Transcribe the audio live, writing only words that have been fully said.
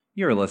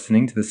You're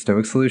listening to the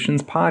Stoic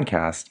Solutions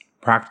podcast,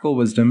 Practical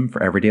Wisdom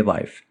for Everyday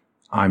Life.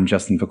 I'm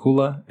Justin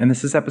Vakula, and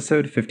this is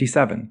episode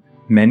 57,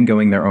 Men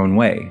Going Their Own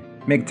Way,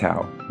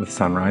 MGTOW, with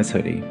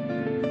SunriseHoodie.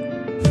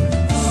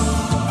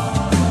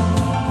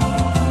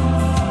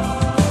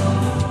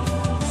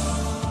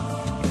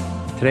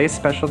 Today's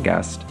special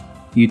guest,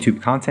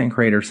 YouTube content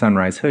creator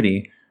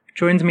SunriseHoodie,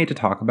 joins me to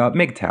talk about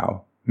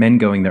MGTOW, Men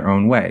Going Their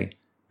Own Way,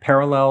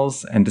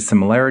 parallels and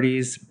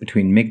dissimilarities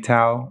between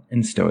MGTOW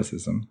and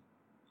Stoicism.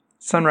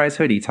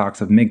 SunriseHoodie talks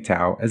of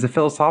MGTOW as a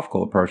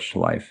philosophical approach to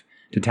life,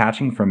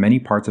 detaching from many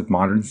parts of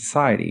modern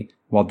society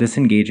while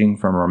disengaging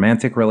from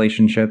romantic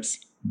relationships,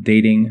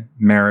 dating,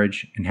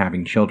 marriage, and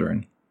having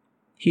children.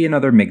 He and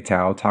other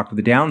MGTOW talk of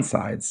the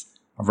downsides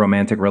of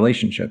romantic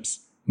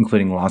relationships,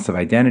 including loss of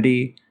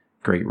identity,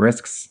 great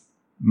risks,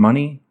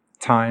 money,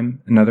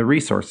 time, and other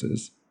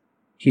resources.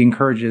 He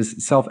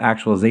encourages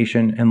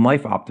self-actualization and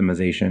life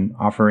optimization,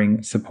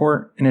 offering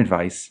support and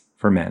advice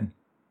for men.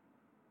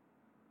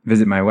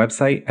 Visit my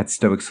website at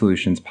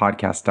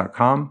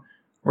stoicsolutionspodcast.com,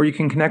 or you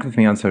can connect with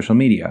me on social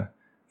media,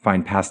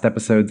 find past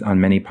episodes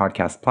on many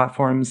podcast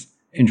platforms,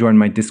 and join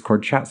my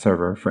Discord chat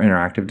server for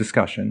interactive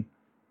discussion.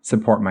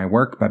 Support my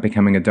work by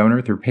becoming a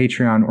donor through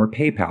Patreon or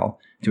PayPal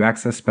to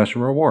access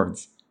special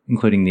rewards,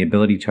 including the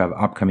ability to have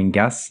upcoming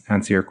guests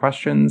answer your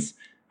questions,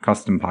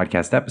 custom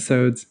podcast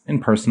episodes,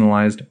 and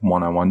personalized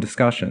one-on-one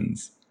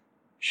discussions.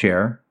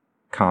 Share,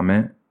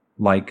 comment,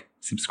 like,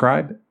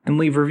 subscribe, and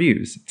leave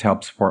reviews to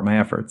help support my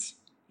efforts.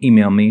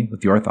 Email me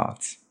with your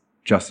thoughts,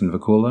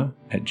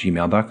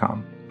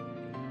 justinvakula@gmail.com.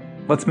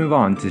 Let's move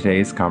on to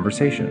today's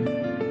conversation.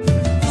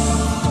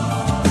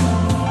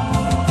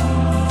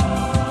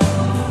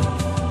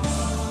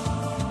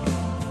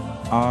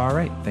 All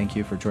right, thank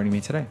you for joining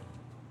me today.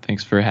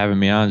 Thanks for having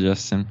me on,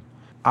 Justin.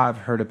 I've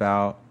heard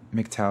about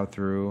MGTOW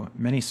through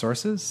many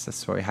sources.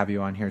 That's why we have you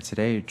on here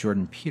today.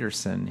 Jordan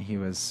Peterson, he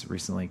was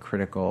recently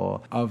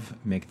critical of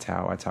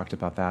MGTOW. I talked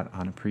about that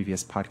on a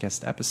previous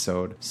podcast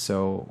episode.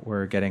 So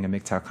we're getting a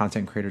MGTOW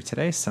content creator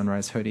today,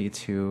 SunriseHoodie,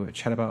 to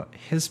chat about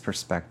his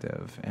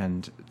perspective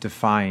and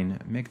define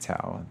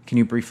MGTOW. Can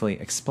you briefly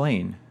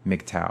explain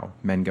MGTOW,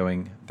 Men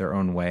Going Their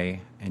Own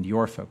Way, and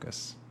your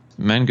focus?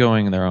 Men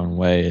Going Their Own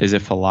Way is a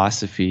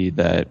philosophy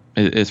that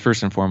is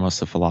first and foremost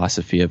a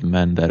philosophy of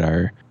men that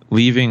are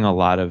leaving a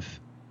lot of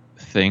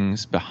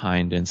things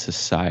behind in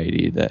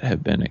society that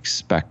have been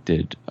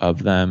expected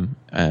of them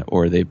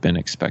or they've been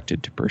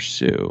expected to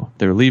pursue.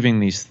 They're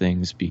leaving these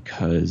things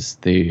because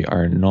they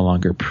are no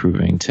longer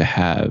proving to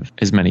have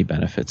as many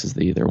benefits as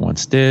they either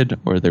once did,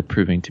 or they're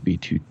proving to be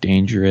too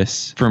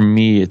dangerous. For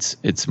me,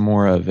 it's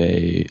more of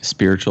a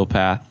spiritual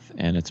path,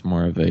 and it's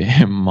more of a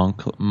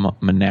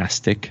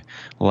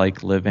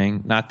monastic-like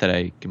living. Not that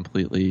I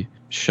completely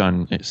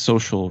shun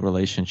social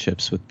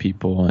relationships with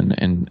people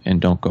and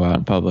don't go out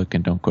in public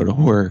and don't go to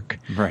work.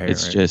 Right.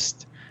 It's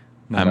just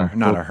I'm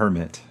not a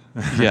hermit.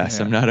 Yes,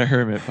 Yeah. I'm not a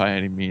hermit by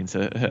any means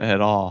at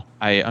all.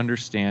 I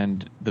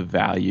understand the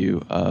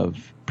value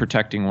of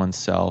protecting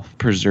oneself,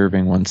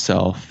 preserving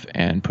oneself,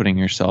 and putting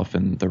yourself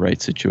in the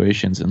right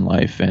situations in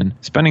life, and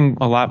spending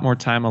a lot more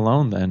time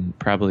alone than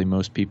probably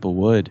most people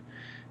would.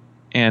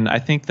 And I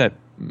think that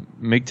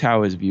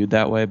MGTOW is viewed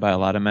that way by a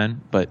lot of men,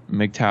 but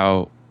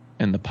MGTOW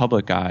in the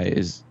public eye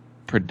is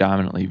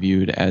predominantly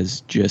viewed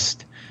as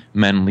just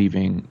men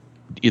leaving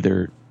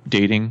either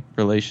dating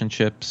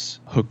relationships,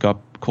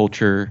 hookup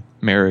culture,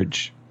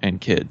 marriage,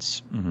 and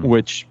kids,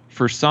 which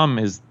for some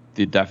is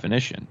the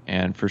definition.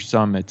 And for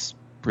some, it's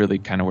really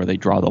kind of where they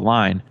draw the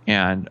line.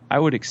 And I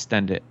would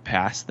extend it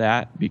past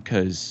that,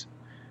 because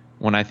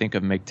when I think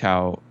of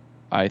MGTOW,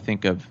 I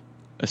think of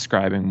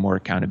ascribing more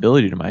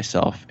accountability to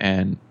myself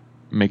and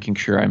making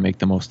sure I make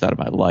the most out of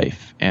my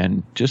life.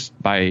 And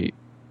just by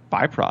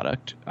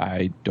byproduct,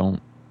 I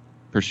don't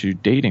pursue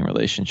dating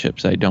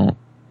relationships. I don't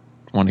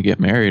want to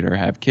get married or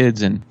have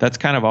kids. And that's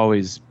kind of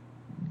always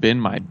been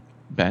my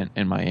bent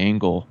and my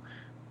angle.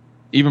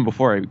 Even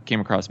before I came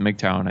across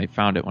MGTOW and I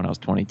found it when I was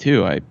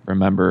 22, I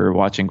remember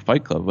watching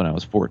Fight Club when I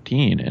was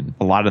 14. And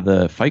a lot of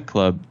the Fight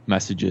Club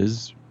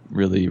messages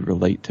really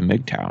relate to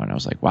MGTOW. And I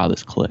was like, wow,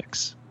 this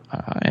clicks.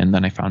 And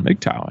then I found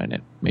MGTOW and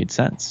it made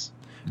sense.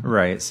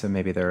 Right. So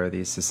maybe there are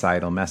these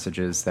societal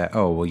messages that,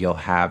 oh, well, you'll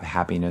have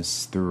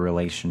happiness through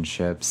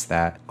relationships,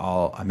 that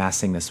all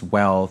amassing this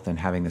wealth and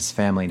having this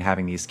family and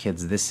having these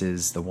kids, this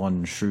is the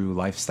one true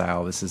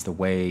lifestyle. This is the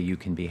way you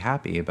can be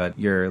happy. But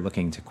you're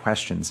looking to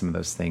question some of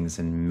those things,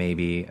 and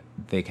maybe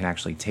they can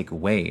actually take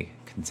away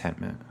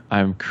contentment.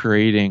 I'm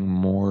creating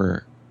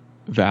more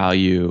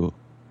value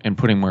and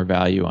putting more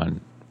value on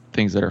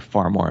things that are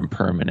far more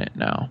impermanent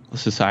now.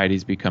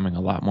 Society's becoming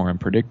a lot more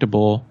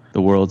unpredictable.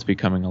 The world's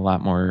becoming a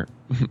lot more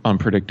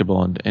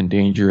unpredictable and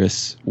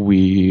dangerous.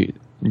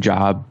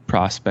 Job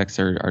prospects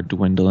are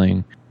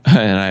dwindling.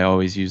 And I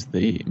always use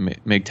the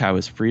MGTOW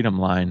as freedom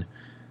line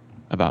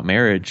about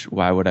marriage.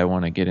 Why would I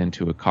want to get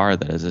into a car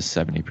that has a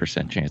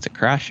 70% chance of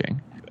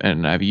crashing?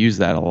 And I've used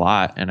that a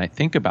lot, and I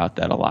think about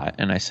that a lot.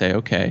 And I say,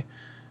 okay,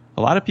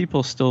 a lot of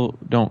people still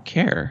don't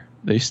care.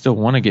 They still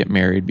want to get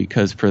married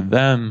because for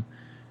them,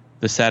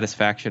 the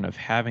satisfaction of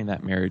having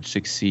that marriage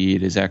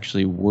succeed is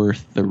actually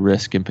worth the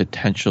risk and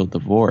potential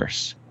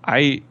divorce.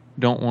 I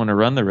don't want to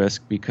run the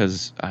risk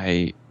because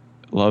I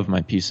love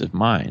my peace of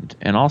mind.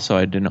 And also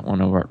I didn't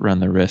want to run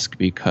the risk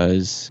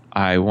because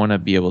I want to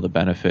be able to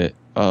benefit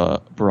a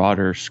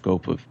broader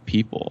scope of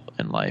people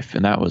in life.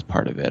 And that was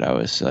part of it. I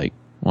was like,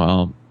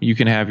 well, you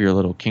can have your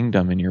little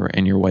kingdom and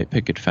your white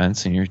picket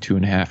fence and your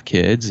 2.5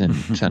 kids and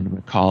send them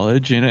to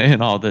college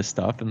and all this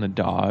stuff and the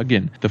dog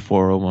and the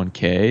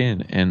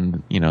 401k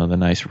and the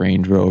nice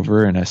Range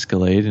Rover and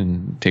Escalade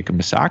and take them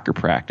to soccer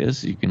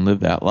practice. You can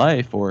live that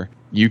life, or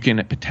you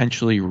can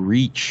potentially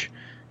reach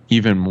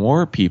even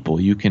more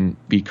people. You can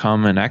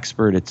become an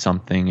expert at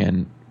something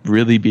and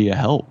really be a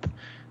help,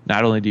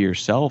 not only to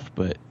yourself,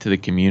 but to the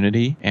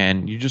community.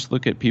 And you just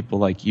look at people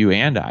like you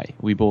and I.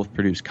 We both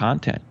produce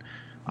content.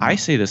 I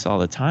say this all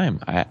the time.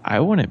 I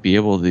wouldn't be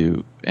able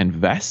to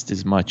invest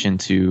as much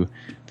into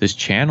this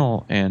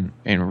channel and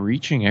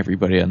reaching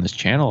everybody on this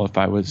channel if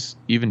I was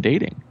even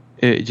dating.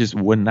 It just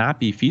would not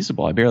be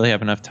feasible. I barely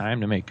have enough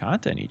time to make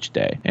content each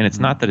day. And it's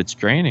not that it's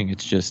draining.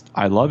 It's just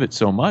I love it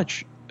so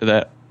much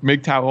that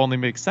MGTOW only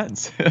makes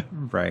sense.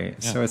 Right.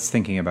 Yeah. So it's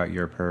thinking about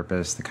your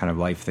purpose, the kind of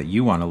life that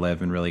you want to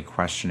live, and really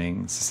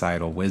questioning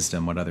societal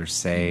wisdom, what others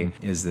say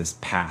is this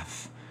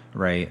path,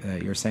 right?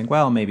 You're saying,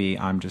 well, maybe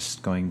I'm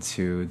just going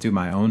to do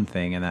my own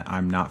thing and that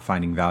I'm not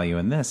finding value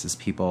in this, as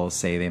people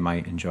say they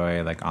might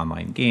enjoy like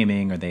online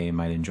gaming or they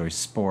might enjoy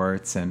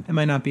sports, and it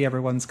might not be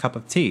everyone's cup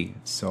of tea.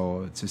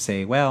 So to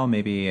say, well,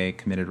 maybe a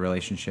committed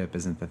relationship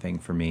isn't the thing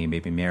for me,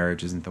 maybe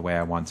marriage isn't the way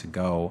I want to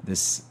go,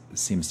 this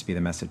seems to be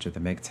the message of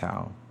the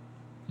MGTOW.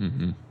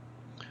 Mm-hmm.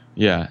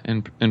 Yeah,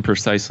 and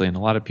precisely. And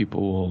a lot of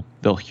people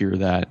they'll hear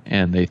that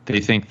and they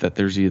think that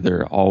there's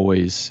either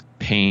always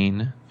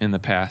pain in the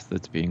past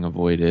that's being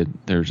avoided,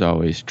 there's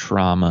always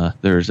trauma,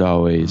 there's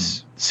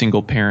always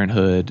single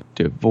parenthood,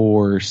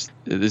 divorce,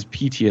 this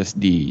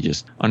PTSD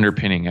just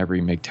underpinning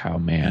every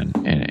MGTOW man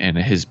and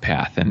his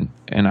path. And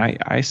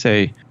I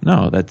say,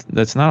 no,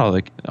 that's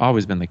not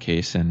always been the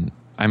case. And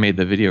I made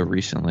the video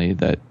recently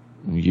that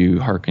you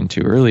hearkened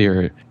to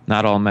earlier.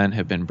 Not all men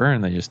have been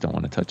burned, they just don't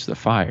want to touch the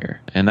fire.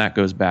 And that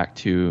goes back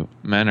to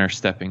men are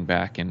stepping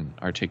back and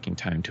are taking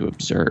time to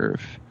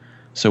observe.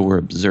 So we're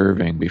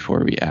observing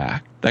before we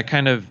act. That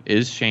kind of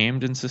is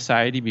shamed in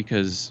society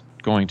because,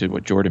 going to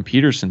what Jordan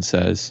Peterson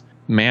says,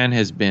 man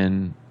has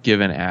been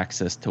given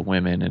access to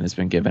women and has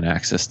been given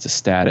access to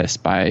status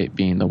by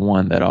being the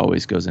one that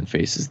always goes and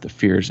faces the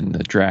fears and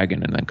the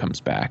dragon and then comes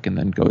back and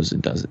then goes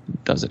and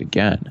does it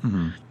again.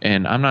 Mm-hmm.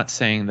 And I'm not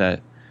saying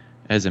that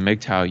as a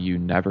MGTOW, you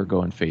never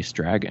go and face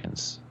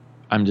dragons.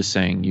 I'm just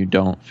saying you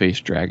don't face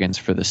dragons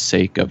for the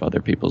sake of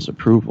other people's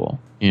approval.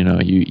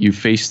 You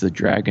face the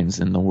dragons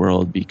in the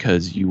world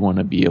because you want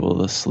to be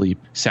able to sleep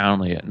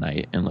soundly at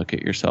night and look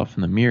at yourself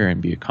in the mirror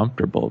and be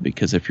comfortable.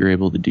 Because if you're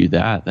able to do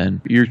that,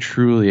 then you're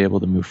truly able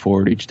to move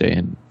forward each day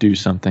and do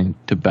something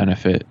to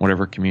benefit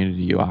whatever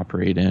community you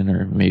operate in,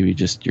 or maybe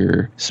just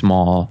your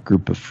small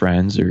group of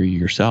friends or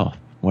yourself,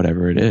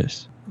 whatever it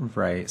is.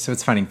 Right. So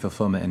it's finding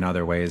fulfillment in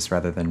other ways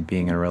rather than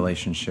being in a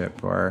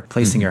relationship or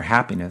placing your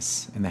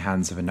happiness in the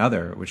hands of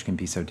another, which can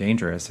be so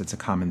dangerous. It's a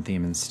common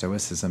theme in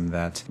Stoicism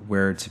that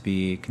we're to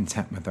be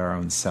content with our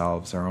own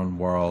selves, our own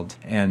world,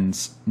 and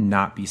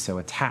not be so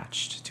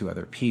attached to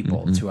other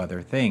people, to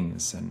other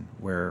things. And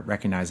we're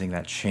recognizing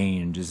that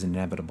change is an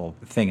inevitable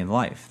thing in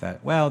life,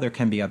 that, well, there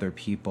can be other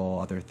people,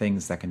 other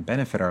things that can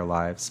benefit our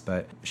lives,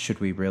 but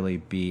should we really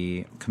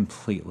be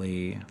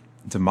completely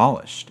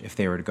demolished if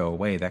they were to go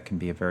away? That can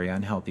be a very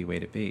unhealthy way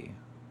to be.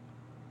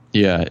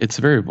 Yeah, it's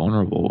a very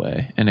vulnerable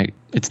way, and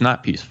it's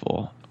not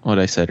peaceful. What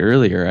I said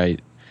earlier,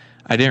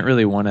 I didn't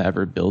really want to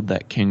ever build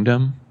that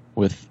kingdom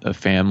with a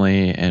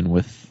family and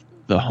with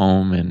the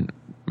home and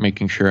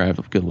making sure I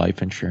have good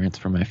life insurance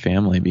for my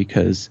family,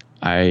 because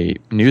I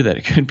knew that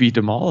it could be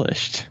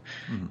demolished.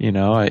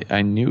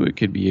 I knew it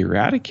could be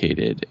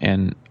eradicated,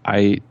 and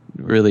I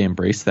really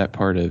embrace that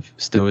part of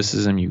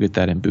Stoicism. You get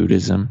that in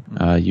Buddhism.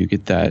 You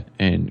get that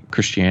in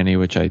Christianity,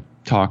 which I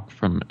talk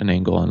from an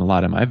angle in a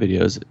lot of my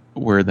videos,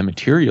 where the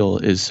material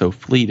is so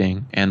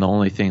fleeting and the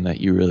only thing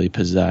that you really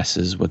possess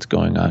is what's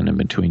going on in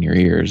between your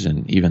ears.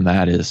 And even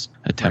that is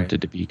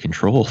attempted to be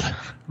controlled.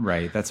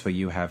 Right. That's what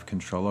you have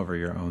control over,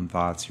 your own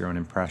thoughts, your own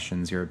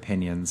impressions, your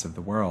opinions of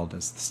the world,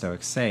 as the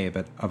Stoics say.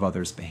 But of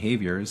others'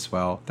 behaviors,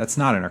 well, that's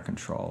not in our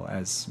control,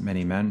 as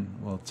many men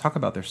will talk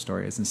about their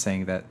stories and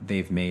saying that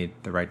they've made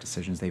the right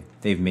decisions.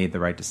 They've made the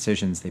right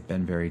decisions. They've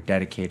been very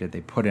dedicated.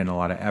 They put in a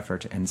lot of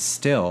effort, and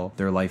still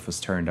their life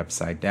was turned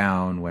upside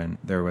down when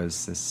there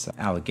was this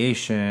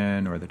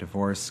allegation or the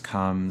divorce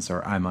comes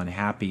or I'm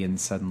unhappy, and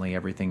suddenly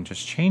everything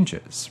just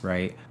changes,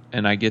 right?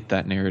 And I get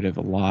that narrative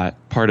a lot.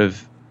 Part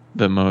of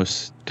the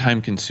most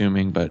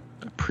time-consuming but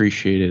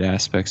appreciated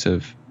aspects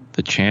of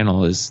the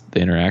channel is the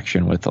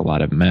interaction with a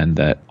lot of men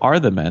that are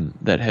the men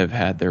that have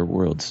had their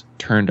worlds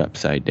turned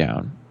upside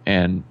down.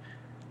 And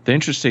the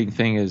interesting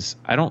thing is,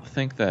 I don't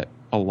think that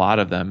a lot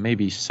of them,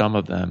 maybe some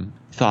of them,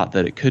 thought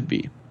that it could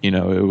be.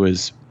 It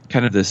was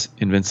kind of this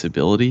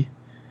invincibility.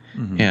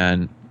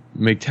 And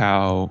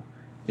MGTOW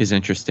is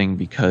interesting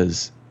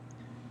because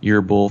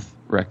you're both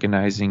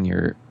recognizing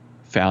your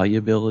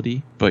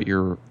fallibility, but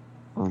you're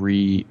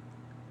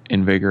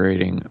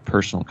reinvigorating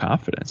personal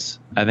confidence.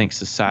 I think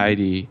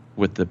society,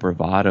 with the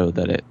bravado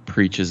that it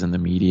preaches in the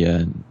media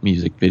and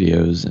music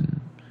videos and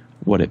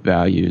what it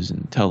values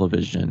in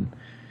television,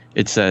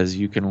 it says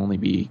you can only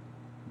be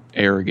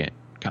arrogant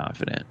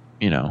confident.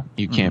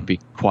 You can't be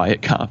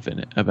quiet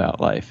confident about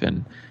life.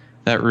 And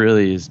that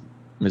really is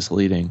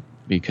misleading,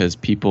 because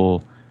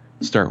people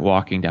start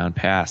walking down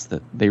paths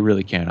that they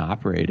really can't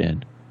operate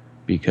in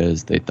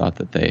because they thought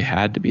that they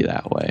had to be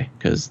that way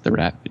because the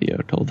rap video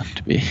told them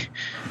to be.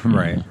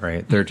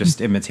 Right. They're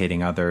just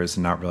imitating others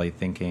and not really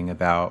thinking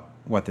about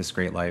what this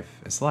great life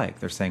is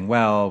like. They're saying,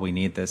 well, we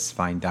need this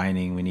fine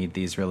dining, we need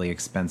these really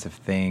expensive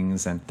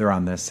things, and they're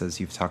on this, as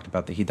you've talked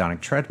about, the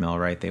hedonic treadmill,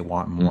 right? They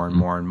want more and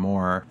more and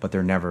more, but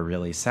they're never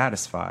really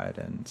satisfied.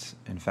 And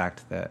in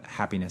fact, the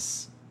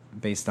happiness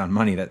based on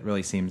money that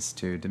really seems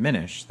to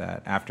diminish,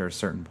 that after a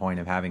certain point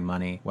of having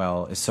money,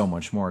 well, is so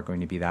much more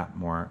going to be that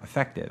more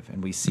effective.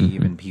 And we see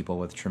even people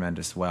with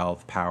tremendous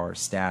wealth, power,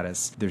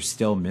 status, they're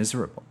still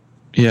miserable.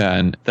 Yeah,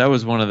 and that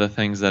was one of the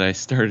things that I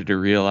started to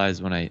realize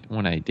when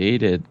I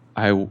dated.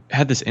 I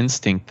had this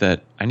instinct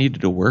that I needed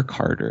to work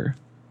harder,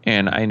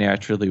 and I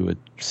naturally would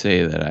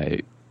say that I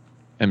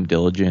am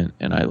diligent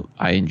and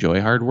I enjoy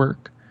hard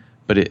work,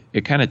 but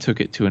it kind of took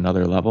it to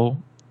another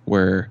level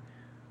where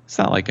it's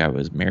not like I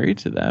was married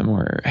to them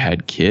or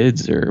had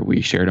kids or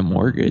we shared a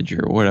mortgage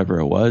or whatever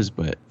it was,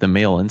 but the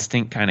male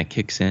instinct kind of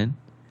kicks in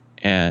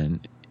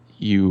and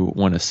you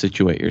want to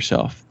situate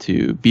yourself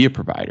to be a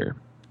provider.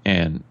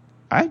 And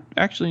I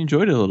actually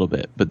enjoyed it a little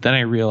bit, but then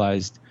I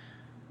realized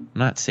I'm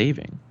not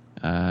saving.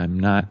 I'm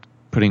not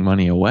putting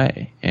money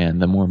away.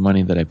 And the more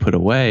money that I put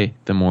away,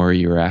 the more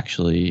you're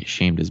actually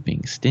shamed as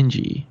being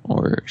stingy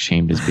or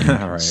shamed as being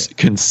right.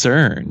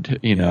 concerned,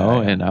 Yeah.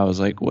 And I was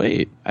like,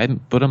 wait,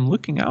 I'm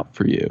looking out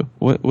for you.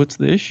 What's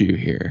the issue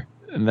here?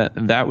 And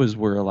that was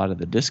where a lot of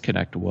the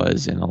disconnect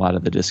was, and a lot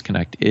of the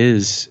disconnect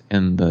is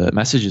in the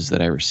messages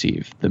that I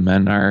received. The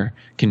men are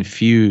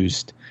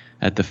confused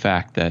at the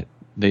fact that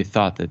they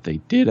thought that they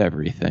did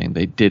everything.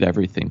 They did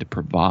everything to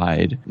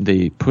provide.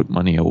 They put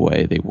money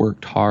away. They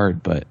worked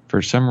hard, but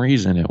for some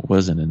reason it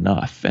wasn't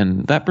enough.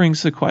 And that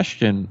brings the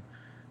question,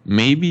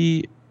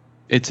 maybe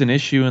it's an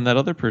issue in that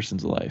other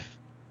person's life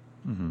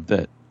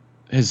that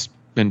has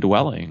been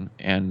dwelling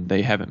and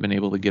they haven't been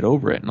able to get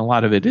over it. And a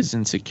lot of it is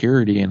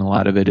insecurity, and a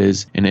lot of it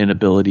is an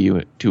inability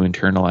to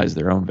internalize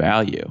their own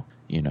value,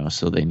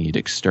 so they need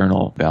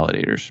external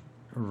validators.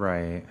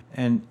 Right.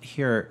 And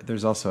here,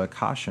 there's also a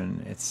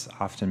caution. It's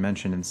often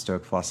mentioned in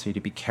Stoic philosophy to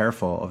be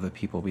careful of the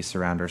people we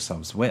surround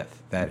ourselves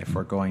with, that if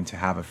we're going to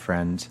have a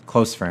friend,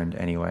 close friend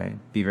anyway,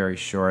 be very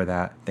sure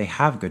that they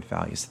have good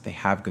values, that they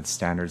have good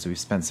standards. We've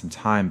spent some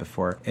time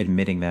before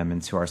admitting them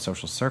into our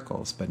social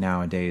circles. But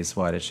nowadays,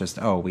 it's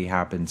just, we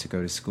happen to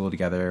go to school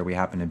together, we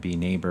happen to be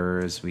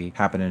neighbors, we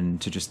happen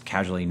to just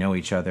casually know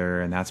each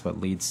other, and that's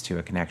what leads to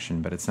a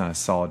connection. But it's not a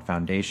solid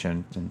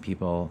foundation, and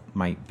people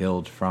might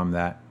build from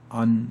that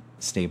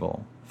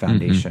unstable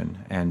foundation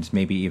and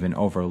maybe even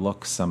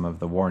overlook some of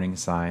the warning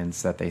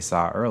signs that they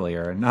saw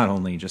earlier, not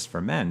only just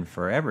for men,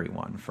 for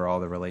everyone, for all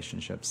the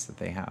relationships that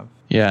they have.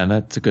 Yeah, and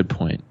that's a good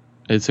point.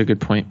 It's a good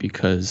point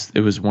because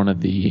it was one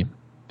of the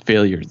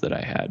failures that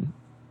I had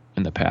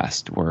in the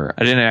past where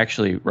I didn't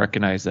actually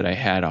recognize that I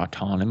had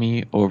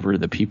autonomy over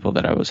the people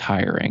that I was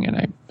hiring. And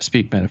I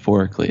speak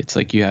metaphorically. It's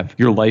like you have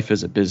your life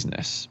as a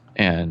business,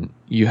 and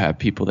you have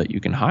people that you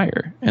can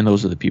hire, and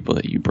those are the people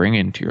that you bring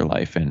into your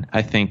life. And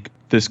I think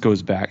this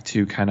goes back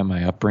to kind of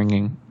my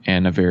upbringing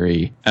and a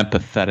very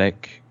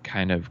empathetic,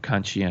 kind of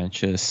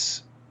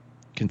conscientious,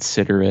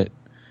 considerate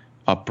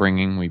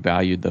upbringing. We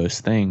valued those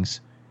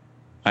things.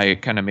 I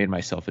kind of made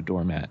myself a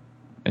doormat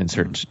in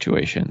certain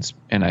situations,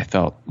 and I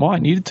felt, I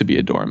needed to be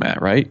a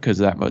doormat, right? Because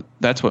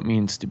that's what it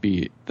means to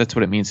be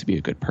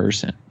a good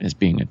person, is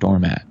being a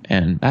doormat.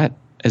 And that,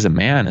 as a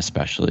man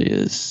especially,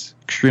 is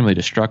extremely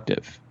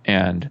destructive.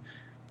 And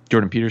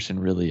Jordan Peterson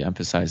really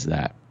emphasized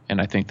that.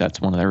 And I think that's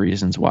one of the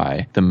reasons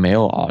why the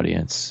male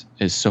audience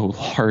is so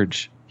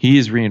large. He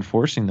is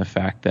reinforcing the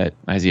fact that,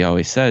 as he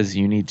always says,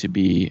 you need to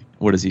be,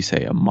 what does he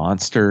say, a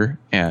monster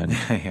and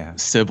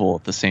civil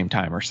at the same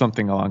time, or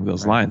something along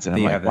those lines. And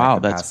I'm like, wow,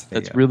 that's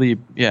really,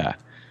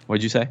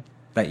 What'd you say?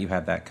 That you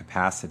have that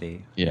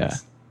capacity. Yeah.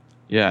 Yes.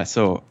 Yeah.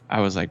 So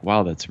I was like,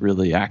 wow, that's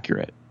really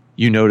accurate.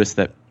 You notice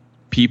that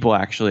people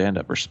actually end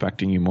up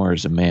respecting you more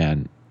as a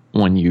man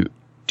when you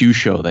do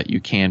show that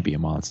you can be a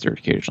monster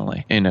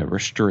occasionally in a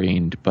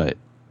restrained but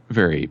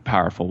very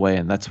powerful way.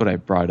 And that's what I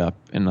brought up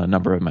in a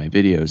number of my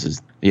videos,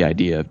 is the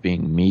idea of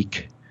being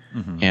meek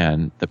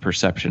and the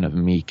perception of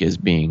meek as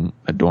being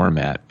a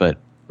doormat. But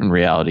in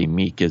reality,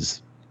 meek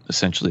is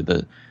essentially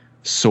the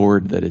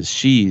sword that is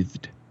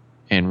sheathed,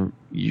 and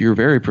you're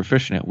very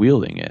proficient at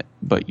wielding it,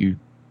 but you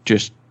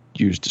just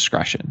use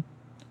discretion.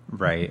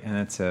 Right. And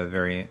it's a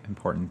very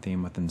important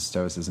theme within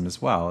Stoicism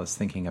as well, is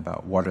thinking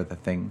about what are the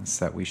things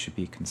that we should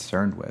be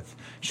concerned with.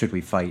 Should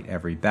we fight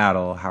every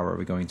battle? How are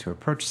we going to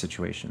approach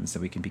situations?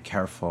 That we can be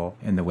careful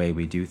in the way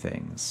we do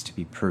things, to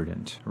be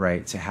prudent,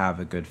 right? To have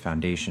a good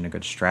foundation, a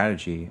good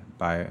strategy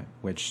by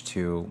which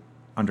to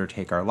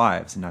undertake our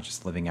lives, and not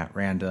just living at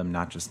random,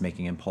 not just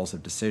making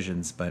impulsive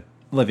decisions, but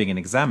living an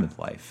examined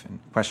life and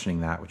questioning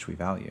that which we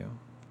value.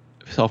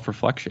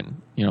 Self-reflection,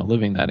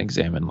 living that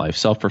examined life.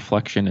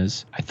 Self-reflection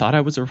is, I thought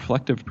I was a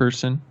reflective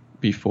person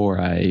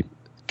before I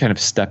kind of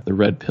stepped the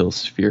red pill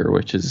sphere,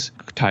 which is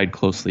tied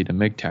closely to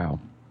MGTOW.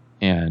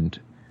 And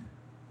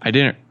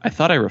I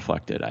thought I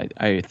reflected.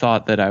 I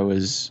thought that I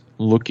was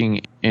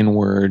looking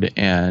inward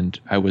and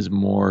I was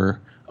more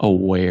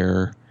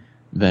aware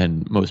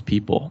than most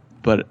people.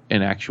 But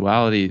in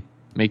actuality,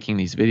 making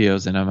these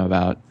videos, and I'm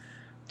about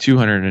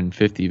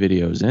 250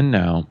 videos in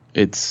now,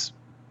 it's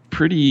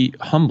pretty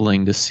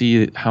humbling to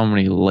see how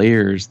many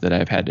layers that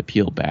I've had to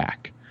peel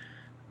back.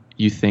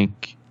 You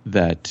think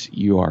that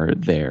you are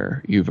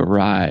there, you've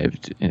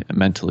arrived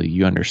mentally,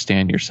 you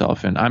understand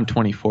yourself. And I'm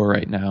 24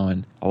 right now,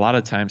 and a lot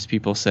of times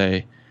people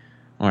say,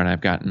 and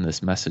I've gotten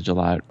this message a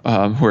lot,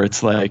 where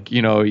it's like,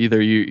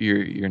 either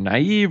you're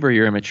naive or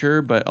you're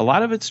immature, but a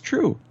lot of it's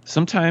true.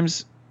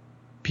 Sometimes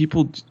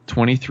people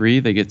 23,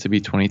 they get to be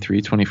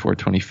 23, 24,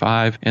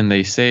 25, and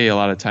they say a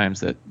lot of times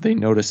that they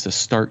notice a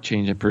stark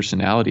change in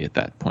personality at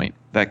that point.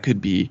 That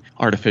could be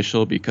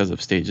artificial because of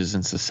stages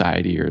in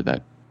society, or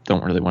that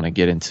don't really want to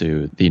get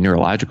into the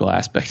neurological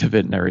aspect of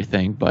it and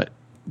everything, but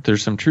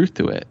there's some truth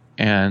to it.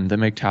 And the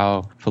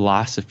MGTOW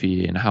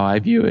philosophy and how I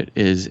view it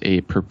is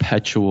a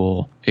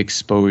perpetual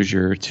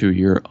exposure to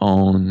your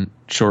own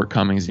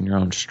shortcomings and your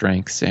own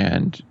strengths,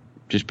 and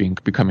just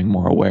becoming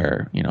more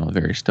aware, a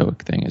very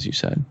stoic thing, as you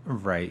said.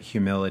 Right.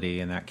 Humility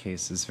in that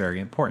case is very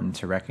important,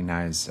 to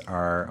recognize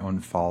our own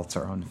faults,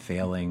 our own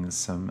failings,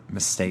 some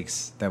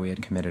mistakes that we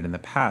had committed in the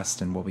past.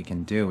 And what we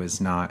can do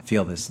is not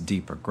feel this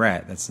deep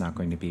regret. That's not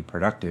going to be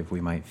productive. We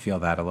might feel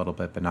that a little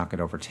bit, but not get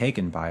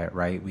overtaken by it,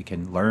 right? We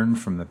can learn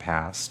from the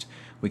past.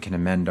 We can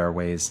amend our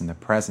ways in the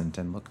present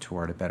and look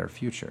toward a better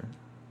future.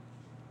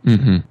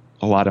 Mm-hmm.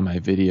 A lot of my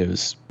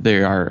videos,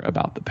 they are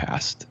about the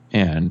past,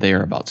 and they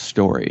are about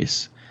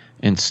stories.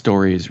 And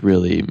stories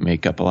really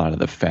make up a lot of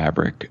the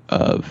fabric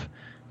of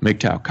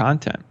MGTOW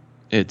content.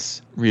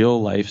 It's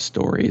real life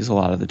stories, a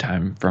lot of the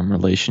time from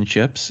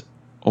relationships,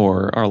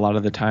 or a lot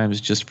of the times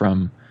just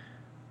from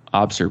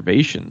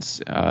observations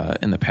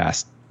in the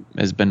past.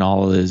 As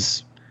banal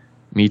as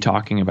me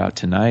talking about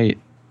tonight,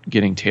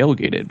 getting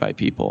tailgated by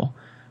people.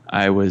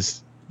 I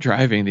was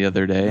driving the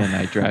other day, and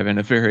I drive in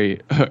a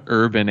very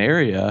urban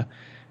area,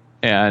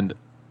 and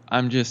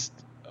I'm just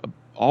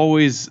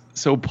always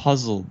so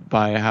puzzled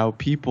by how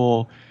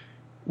people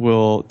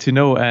will, to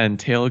no end,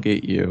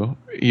 tailgate you,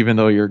 even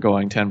though you're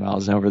going 10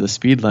 miles over the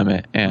speed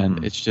limit.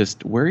 And It's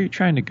just, where are you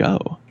trying to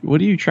go?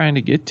 What are you trying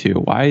to get to?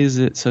 Why is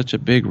it such a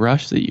big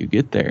rush that you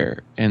get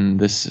there in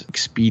this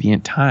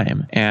expedient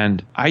time?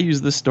 And I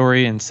used this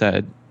story and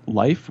said,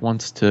 life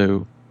wants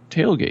to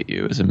tailgate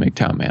you as a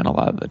MGTOW man a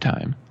lot of the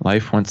time.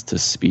 Life wants to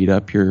speed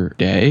up your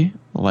day.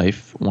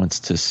 Life wants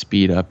to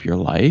speed up your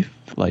life.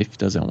 Life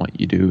doesn't want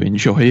you to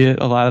enjoy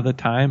it a lot of the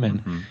time,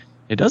 and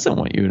it doesn't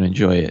want you to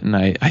enjoy it. And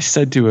I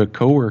said to a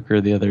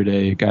coworker the other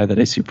day, a guy that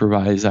I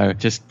supervise, I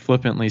just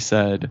flippantly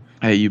said,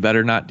 hey, you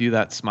better not do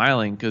that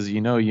smiling, because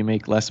you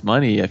make less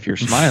money if you're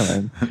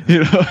smiling.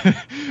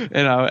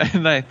 And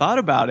I thought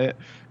about it,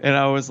 and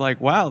I was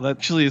like, wow, that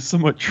actually is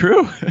somewhat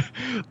true.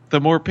 The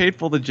more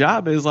painful the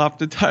job is,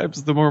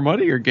 oftentimes the more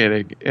money you're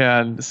getting.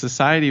 And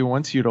society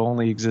wants you to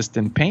only exist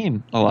in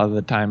pain a lot of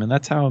the time. And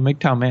that's how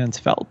MGTOW mans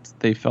felt.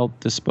 They felt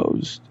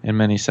disposed in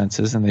many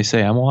senses. And they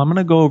say, well, I'm going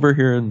to go over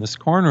here in this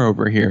corner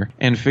over here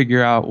and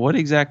figure out what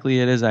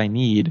exactly it is I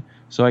need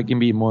so I can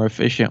be more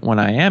efficient when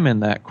I am in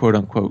that quote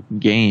unquote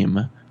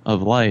game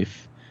of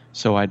life.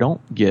 So I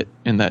don't get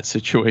in that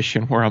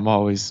situation where I'm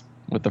always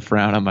with a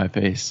frown on my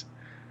face.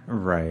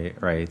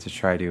 Right. To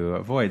try to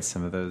avoid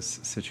some of those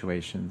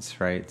situations,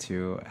 right?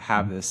 To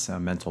have this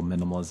mental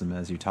minimalism,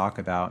 as you talk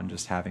about, and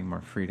just having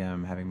more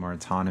freedom, having more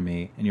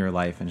autonomy in your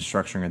life and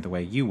structuring it the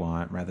way you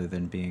want, rather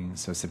than being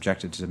so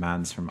subjected to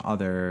demands from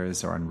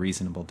others or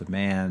unreasonable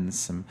demands,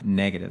 some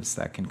negatives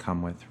that can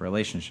come with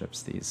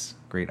relationships, these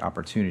great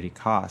opportunity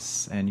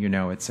costs. And,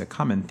 it's a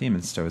common theme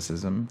in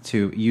Stoicism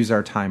to use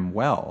our time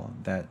well,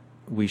 that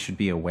we should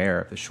be aware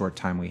of the short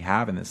time we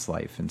have in this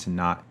life and to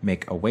not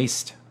make a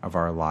waste of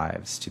our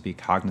lives, to be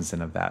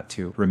cognizant of that,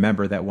 to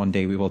remember that one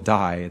day we will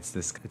die. It's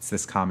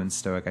this common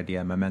Stoic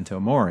idea, memento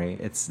mori.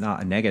 It's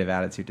not a negative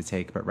attitude to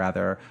take, but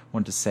rather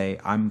one to say,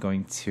 I'm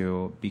going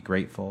to be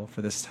grateful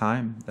for this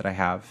time that I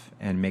have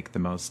and make the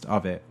most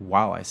of it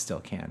while I still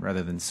can,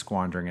 rather than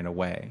squandering it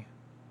away.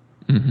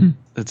 Mm-hmm.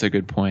 That's a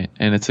good point.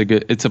 And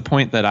it's a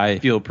point that I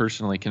feel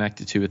personally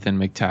connected to within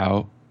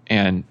MGTOW.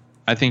 And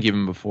I think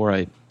even before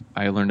I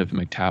learned of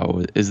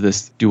MGTOW is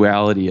this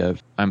duality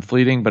of I'm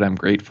fleeting, but I'm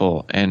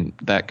grateful. And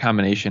that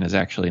combination is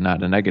actually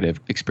not a negative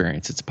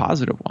experience. It's a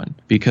positive one,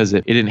 because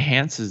it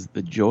enhances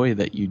the joy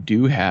that you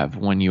do have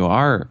when you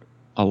are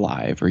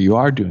alive, or you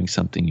are doing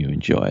something you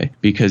enjoy,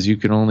 because you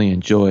can only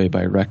enjoy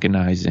by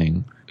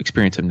recognizing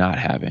experience of not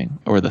having,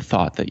 or the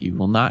thought that you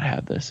will not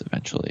have this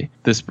eventually.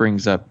 This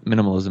brings up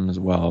minimalism as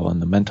well,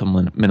 and the mental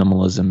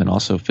minimalism, and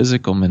also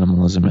physical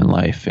minimalism in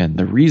life. And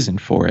the reason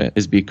for it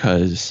is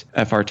because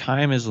if our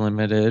time is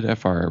limited,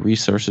 if our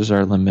resources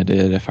are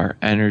limited, if our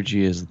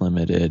energy is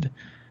limited,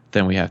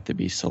 then we have to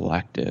be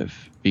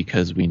selective,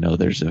 because we know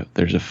there's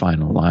a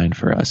final line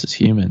for us as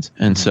humans.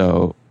 And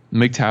so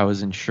MGTOW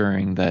is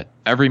ensuring that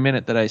every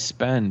minute that I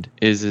spend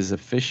is as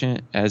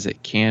efficient as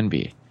it can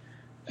be.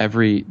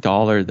 Every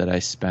dollar that I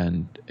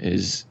spend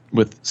is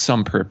with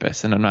some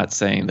purpose. And I'm not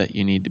saying that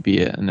you need to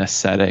be an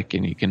ascetic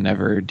and you can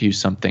never do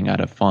something out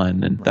of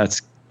fun. And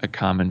that's a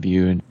common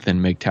view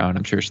within MGTOW, and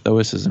I'm sure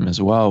Stoicism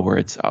as well, where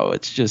it's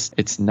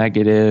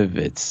negative,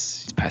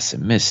 it's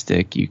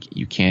pessimistic.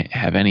 You can't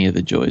have any of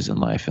the joys in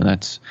life. And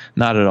that's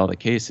not at all the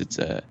case. It's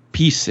a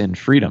peace and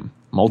freedom,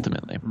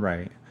 ultimately.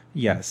 Right.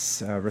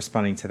 Yes,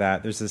 responding to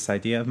that, there's this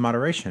idea of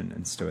moderation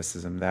in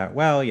Stoicism that,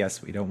 well,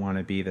 yes, we don't want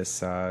to be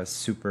this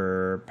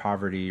super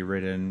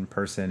poverty-ridden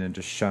person and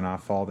just shun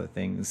off all the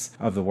things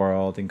of the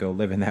world and go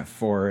live in that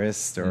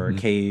forest or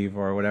cave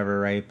or whatever,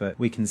 right? But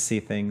we can see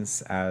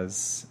things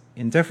as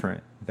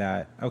indifferent,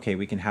 that, okay,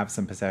 we can have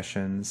some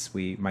possessions,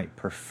 we might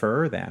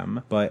prefer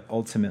them, but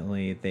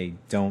ultimately they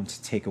don't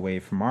take away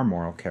from our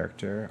moral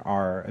character,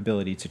 our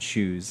ability to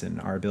choose, and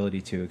our ability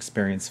to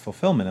experience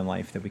fulfillment in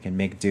life, that we can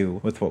make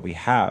do with what we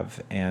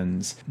have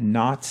and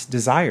not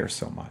desire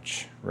so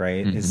much,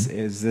 right?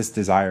 Is this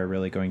desire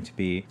really going to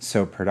be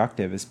so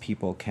productive as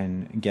people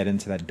can get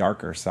into that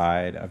darker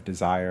side of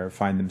desire,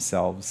 find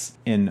themselves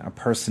in a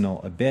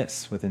personal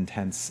abyss with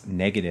intense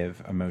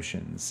negative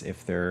emotions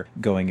if they're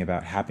going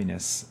about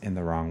happiness in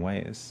the wrong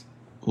ways?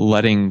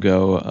 Letting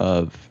go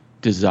of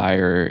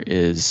desire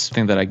is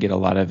something that I get a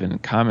lot of in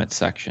comment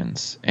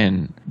sections,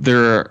 and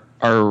there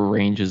are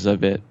ranges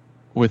of it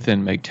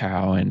within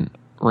MGTOW and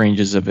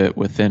ranges of it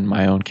within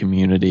my own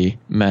community.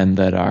 Men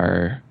that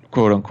are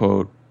quote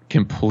unquote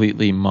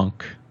completely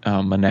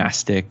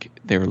monastic,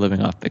 they were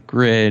living off the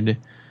grid,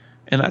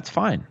 and that's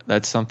fine.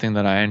 That's something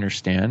that I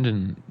understand.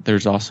 And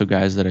there's also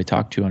guys that I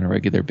talk to on a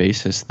regular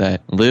basis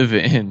that live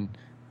in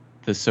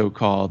the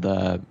so-called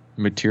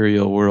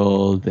material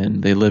world,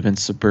 and they live in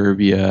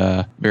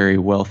suburbia, very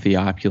wealthy,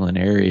 opulent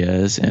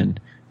areas, and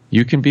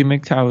you can be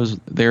MGTOW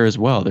there as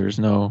well. There's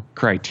no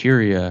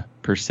criteria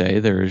per se.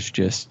 There's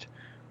just,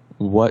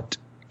 what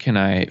can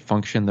I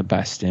function the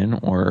best in?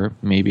 Or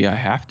maybe I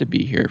have to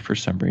be here for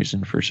some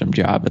reason, for some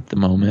job at the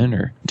moment,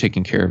 or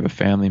taking care of a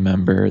family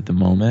member at the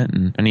moment,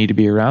 and I need to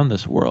be around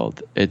this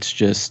world. It's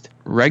just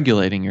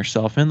regulating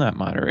yourself in that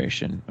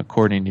moderation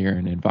according to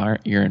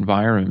your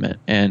environment.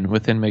 And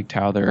within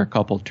MGTOW, there are a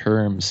couple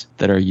terms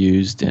that are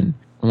used, and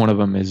one of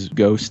them is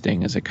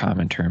ghosting as a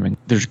common term. And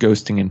there's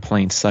ghosting in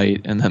plain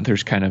sight, and then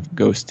there's kind of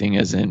ghosting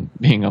as in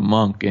being a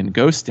monk. And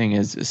ghosting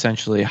is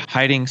essentially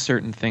hiding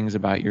certain things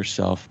about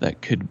yourself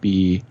that could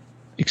be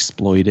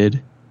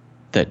exploited,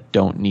 that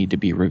don't need to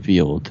be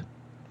revealed,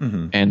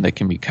 and that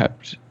can be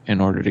kept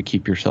in order to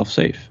keep yourself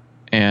safe.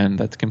 And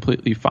that's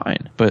completely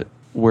fine. But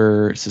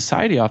where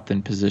society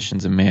often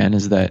positions a man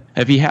is that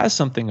if he has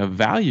something of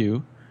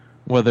value,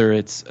 whether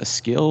it's a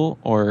skill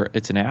or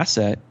it's an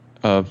asset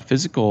of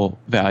physical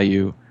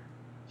value,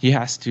 he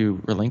has to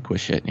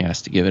relinquish it and he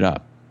has to give it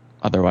up.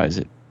 Otherwise,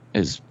 it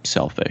is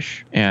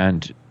selfish.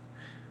 And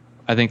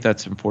I think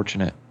that's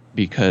unfortunate,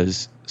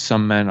 because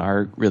some men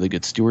are really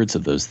good stewards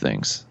of those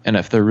things. And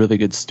if they're really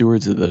good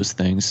stewards of those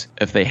things,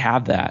 if they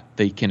have that,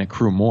 they can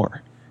accrue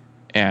more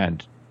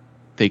and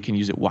they can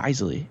use it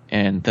wisely.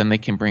 And then they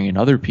can bring in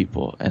other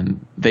people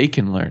and they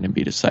can learn and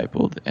be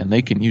discipled, and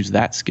they can use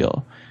that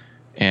skill.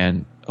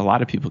 And a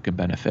lot of people can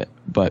benefit.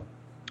 But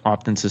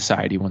often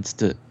society wants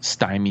to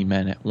stymie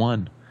men at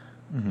one,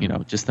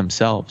 just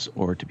themselves,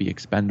 or to be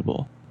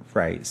expendable.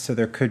 Right. So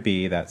there could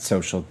be that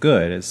social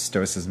good, as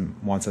Stoicism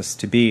wants us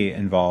to be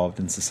involved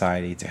in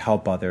society, to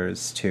help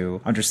others,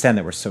 to understand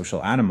that we're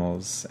social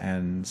animals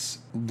and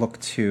look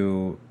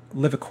to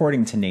live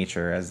according to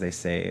nature, as they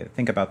say.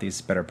 Think about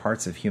these better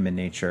parts of human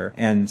nature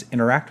and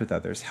interact with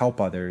others,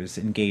 help others,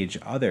 engage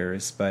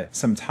others. But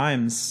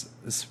sometimes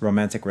this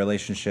romantic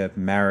relationship,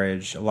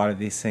 marriage, a lot of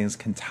these things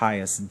can tie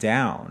us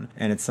down.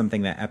 And it's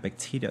something that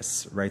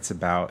Epictetus writes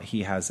about.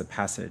 He has a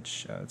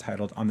passage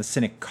titled On the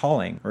Cynic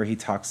Calling, where he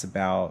talks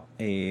about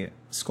a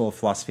school of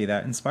philosophy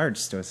that inspired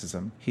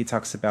Stoicism. He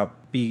talks about,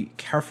 be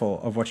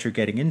careful of what you're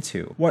getting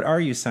into. What are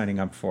you signing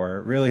up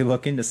for? Really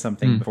look into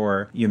something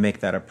before you make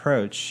that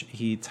approach.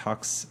 He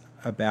talks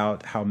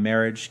about how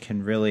marriage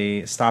can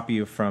really stop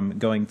you from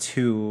going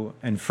to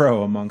and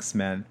fro amongst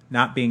men,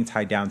 not being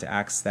tied down to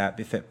acts that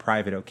befit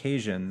private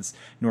occasions,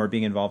 nor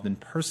being involved in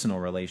personal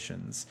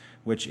relations,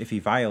 which if he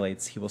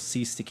violates, he will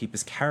cease to keep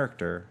his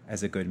character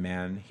as a good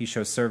man. He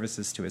shows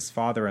services to his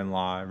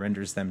father-in-law,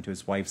 renders them to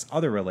his wife's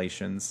other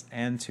relations,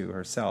 and to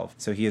herself.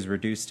 So he is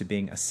reduced to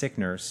being a sick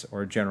nurse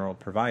or a general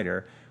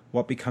provider.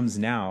 What becomes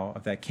now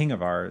of that king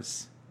of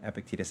ours?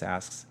 Epictetus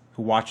asks.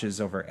 who watches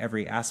over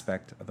every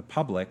aspect of the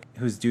public,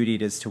 whose duty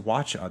it is to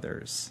watch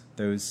others,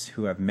 those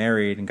who have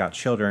married and got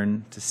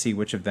children, to see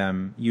which of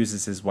them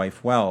uses his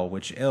wife well,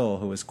 which ill,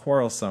 who is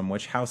quarrelsome,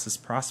 which house is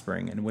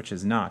prospering, and which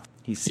is not.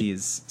 He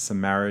sees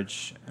some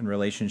marriage and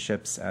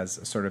relationships as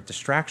a sort of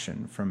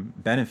distraction from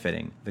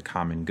benefiting the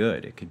common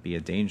good. It could be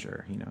a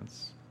danger,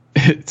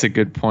 It's a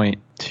good point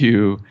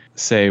to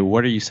say,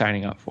 what are you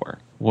signing up for?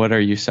 What are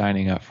you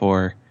signing up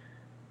for?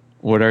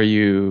 What are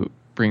you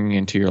bringing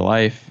into your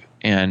life?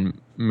 And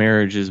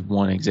marriage is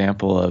one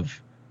example of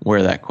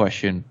where that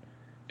question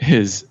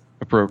is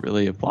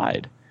appropriately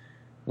applied.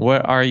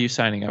 What are you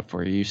signing up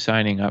for? Are you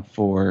signing up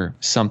for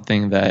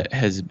something that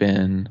has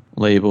been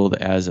labeled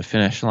as a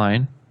finish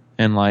line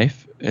in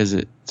life, as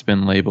it's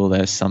been labeled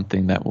as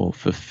something that will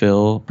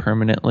fulfill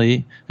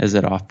permanently, as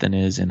it often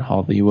is in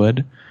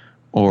Hollywood,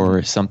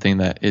 or something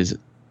that is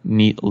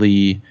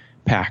neatly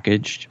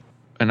packaged?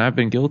 And I've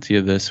been guilty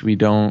of this. We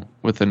don't,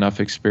 with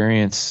enough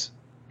experience,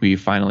 we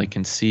finally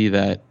can see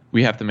that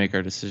we have to make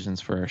our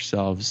decisions for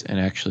ourselves and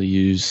actually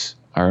use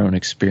our own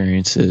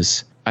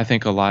experiences. I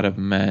think a lot of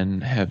men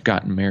have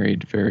gotten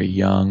married very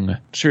young,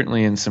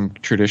 certainly in some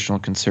traditional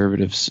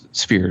conservative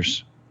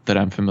spheres that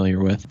I'm familiar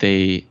with.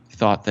 They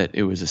thought that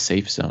it was a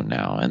safe zone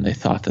now, and they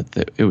thought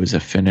that it was a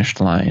finished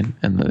line,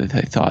 and that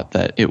they thought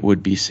that it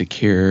would be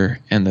secure,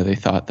 and that they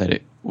thought that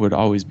it would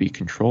always be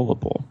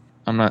controllable.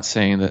 I'm not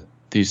saying that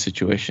these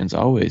situations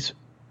always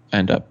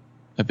end up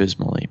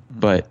abysmally,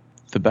 but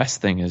the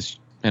best thing is,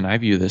 and I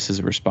view this as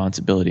a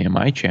responsibility in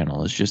my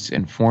channel, is just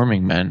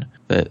informing men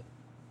that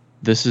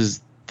this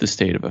is the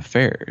state of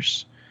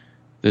affairs.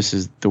 This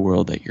is the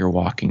world that you're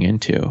walking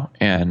into.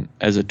 And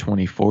as a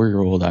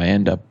 24-year-old, I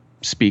end up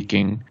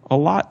speaking a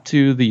lot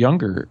to the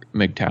younger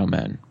MGTOW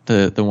men,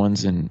 the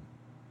ones in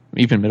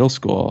even middle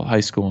school,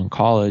 high school, and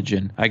college.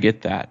 And I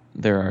get that.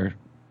 There are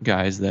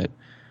guys that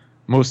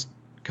most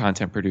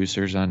content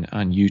producers on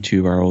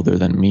YouTube are older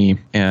than me.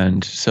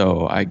 And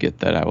so I get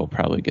that I will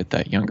probably get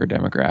that younger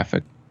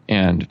demographic.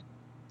 And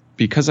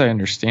because I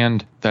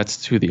understand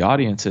that's who the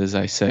audience is,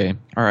 I say,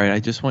 all right, I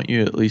just want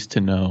you at least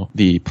to know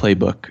the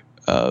playbook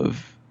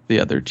of the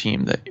other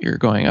team that you're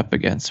going up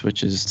against,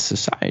 which is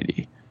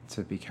society.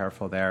 To be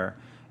careful there.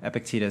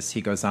 Epictetus,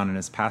 he goes on in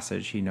his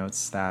passage, he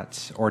notes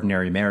that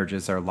ordinary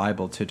marriages are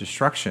liable to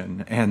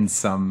destruction and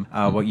some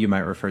what you might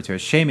refer to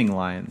as shaming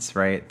lines,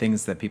 right?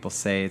 Things that people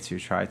say to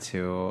try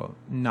to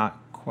not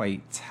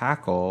quite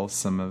tackle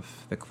some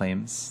of the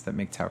claims that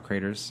MGTOW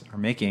creators are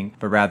making,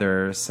 but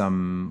rather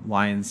some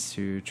lines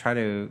to try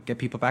to get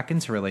people back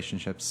into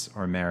relationships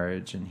or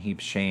marriage and heap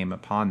shame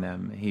upon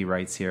them. He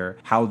writes here,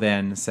 how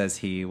then, says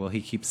he, will he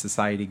keep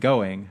society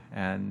going?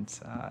 And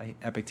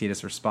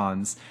Epictetus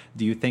responds,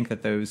 do you think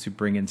that those who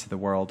bring into the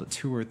world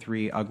 2 or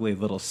 3 ugly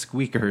little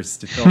squeakers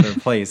to fill their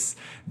place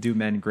do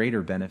men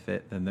greater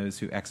benefit than those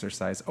who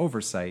exercise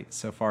oversight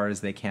so far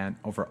as they can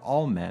over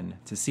all men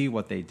to see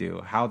what they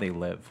do, how they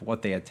live,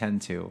 what they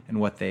attend to, and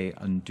what they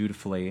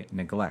undutifully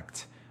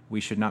neglect? We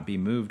should not be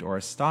moved or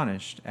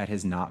astonished at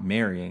his not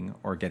marrying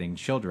or getting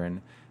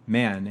children.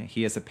 Man,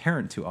 he is a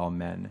parent to all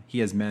men. He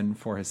has men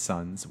for his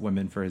sons,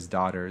 women for his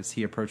daughters.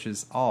 He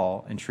approaches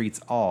all and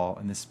treats all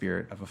in the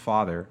spirit of a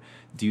father.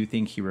 Do you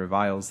think he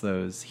reviles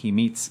those he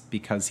meets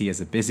because he is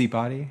a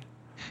busybody?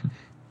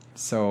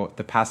 So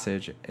the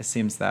passage, it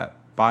seems that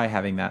by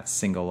having that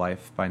single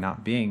life, by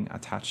not being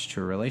attached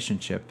to a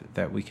relationship,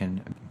 that we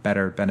can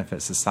better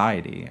benefit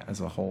society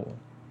as a whole.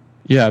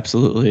 Yeah,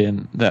 absolutely.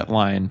 And that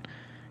line,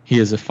 he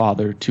is a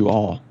father to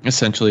all,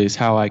 essentially is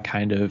how I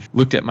kind of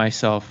looked at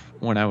myself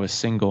when I was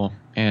single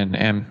and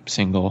am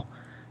single.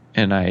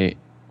 And I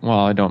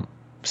don't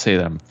say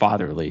that I'm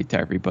fatherly to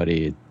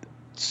everybody.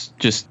 It's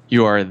just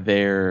you are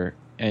there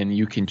and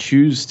you can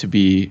choose to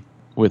be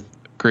with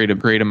a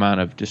great amount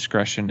of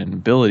discretion and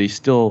ability,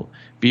 still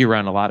be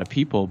around a lot of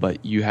people,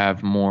 but you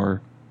have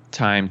more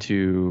time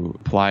to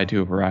apply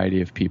to a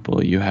variety of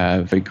people. You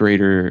have a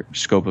greater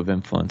scope of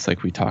influence,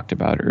 like we talked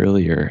about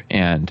earlier.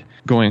 And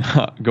going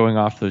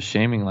off those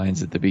shaming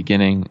lines at the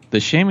beginning, the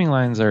shaming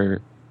lines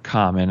are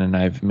common, and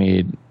I've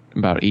made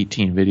about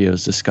 18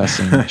 videos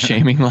discussing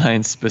shaming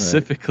lines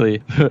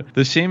specifically. Right.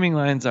 The shaming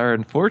lines are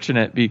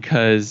unfortunate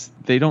because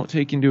they don't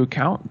take into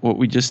account what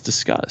we just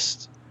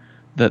discussed,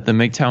 that the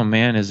MGTOW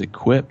man is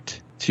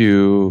equipped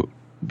to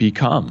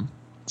become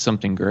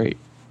something great.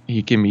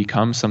 He can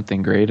become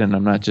something great, and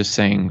I'm not just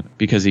saying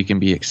because he can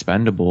be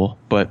expendable,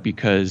 but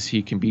because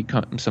he can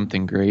become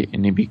something great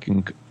and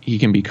he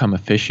can become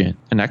efficient,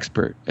 an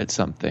expert at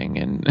something.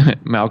 And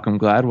Malcolm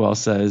Gladwell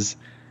says,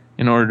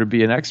 in order to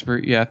be an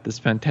expert, you have to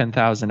spend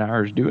 10,000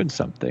 hours doing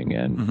something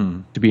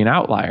and to be an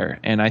outlier.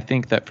 And I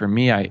think that for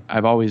me,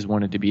 I've always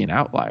wanted to be an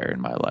outlier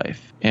in my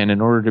life. And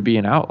in order to be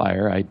an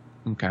outlier, I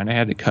kind of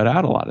had to cut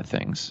out a lot of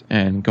things.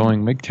 And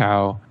going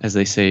MGTOW, as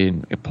they say,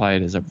 and apply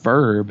it as a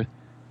verb,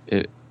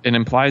 it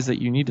implies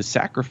that you need to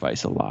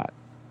sacrifice a lot.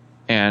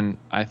 And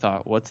I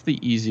thought, what's the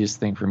easiest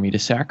thing for me to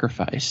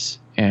sacrifice?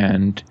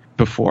 And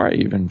before I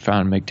even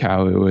found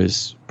MGTOW, it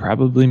was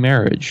probably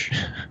marriage,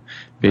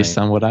 based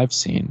on what I've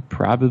seen,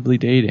 probably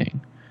dating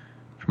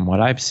from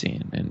what I've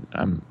seen.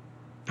 And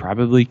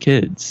probably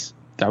kids.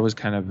 That was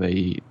kind of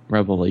a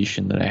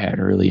revelation that I had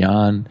early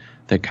on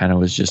that kind of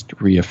was just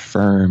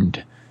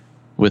reaffirmed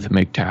with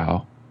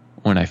MGTOW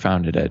when I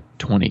found it at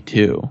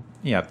 22.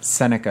 Yeah,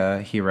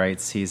 Seneca, he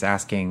writes, he's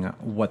asking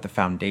what the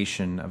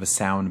foundation of a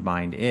sound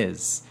mind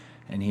is.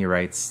 And he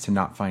writes, to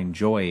not find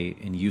joy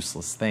in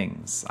useless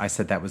things. I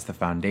said that was the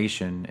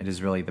foundation. It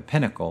is really the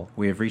pinnacle.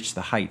 We have reached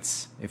the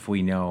heights if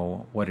we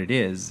know what it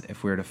is,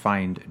 if we are to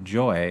find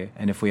joy,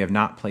 and if we have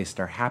not placed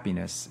our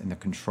happiness in the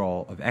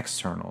control of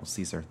externals.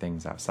 These are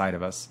things outside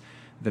of us.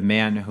 The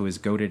man who is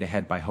goaded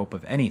ahead by hope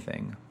of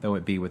anything, though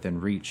it be within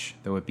reach,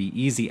 though it be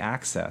easy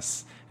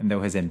access, and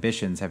though his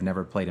ambitions have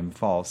never played him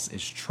false,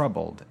 is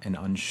troubled and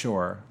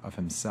unsure of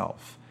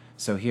himself.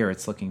 So here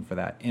it's looking for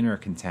that inner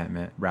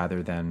contentment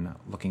rather than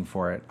looking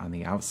for it on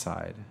the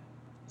outside.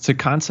 It's a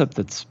concept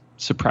that's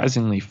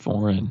surprisingly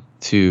foreign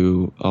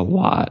to a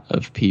lot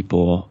of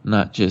people,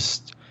 not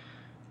just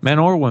men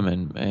or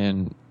women,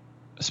 and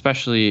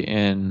especially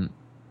in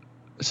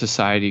a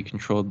society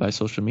controlled by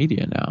social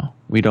media now.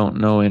 We don't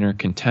know inner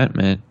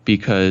contentment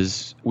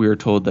because we are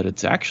told that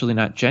it's actually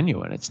not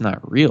genuine, it's not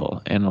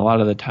real. And a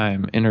lot of the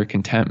time, inner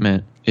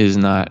contentment is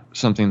not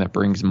something that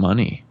brings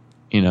money.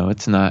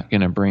 It's not going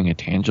to bring a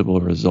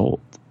tangible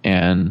result.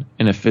 And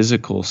in a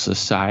physical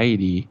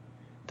society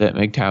that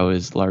MGTOW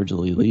is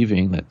largely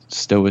leaving, that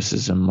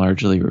Stoicism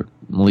largely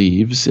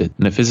leaves, in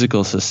a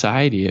physical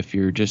society, if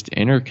you're just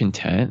inner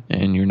content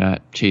and you're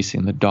not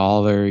chasing the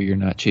dollar, you're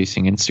not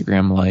chasing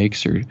Instagram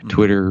likes or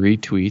Twitter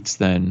retweets,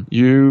 then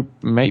you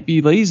might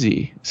be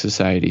lazy,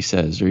 society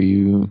says, or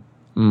you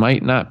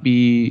might not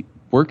be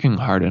working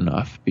hard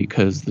enough,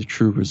 because the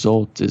true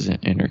result isn't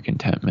inner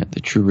contentment.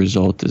 The true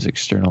result is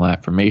external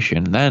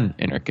affirmation. Then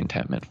inner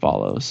contentment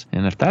follows.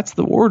 And if that's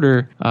the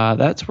order,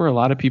 that's where a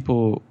lot of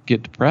people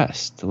get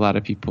depressed. A lot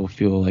of people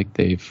feel like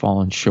they've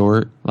fallen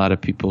short. A lot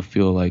of people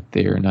feel like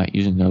they are not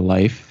using their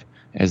life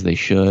as they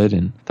should.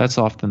 And that's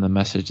often the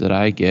message that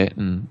I get,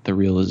 and the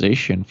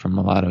realization from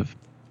a lot of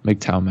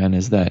MGTOW men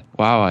is that,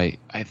 wow,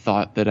 I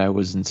thought that I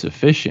was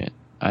insufficient.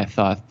 I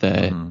thought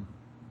that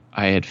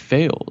I had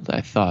failed. I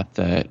thought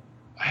that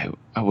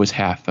I was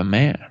half a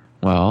man.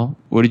 Well,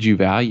 what did you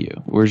value?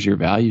 Where's your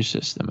value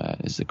system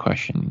at, is the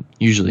question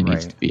usually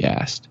needs to be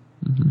asked.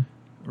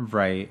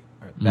 Right.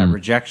 That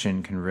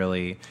rejection can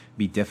really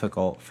be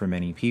difficult for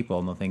many people,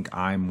 and they'll think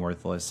I'm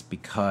worthless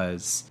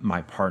because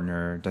my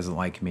partner doesn't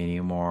like me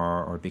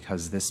anymore, or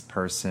because this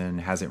person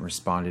hasn't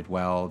responded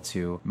well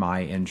to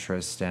my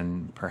interest.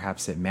 And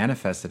perhaps it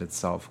manifested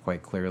itself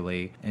quite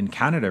clearly in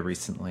Canada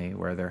recently,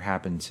 where there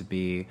happened to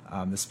be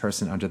this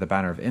person under the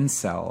banner of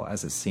incel,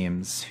 as it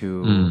seems,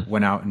 who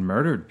went out and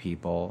murdered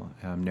people,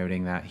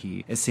 noting that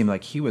it seemed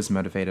like he was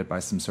motivated by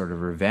some sort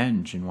of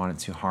revenge and wanted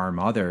to harm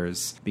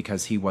others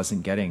because he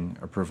wasn't getting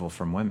approval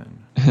from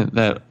women.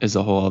 That is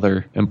a whole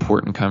other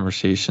important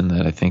conversation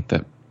that I think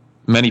that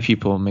many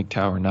people,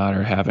 MGTOW or not,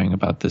 are having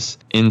about this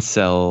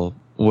incel,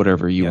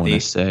 whatever you want to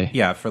say.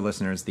 Yeah, for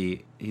listeners,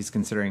 he's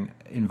considering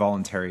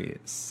involuntary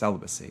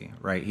celibacy,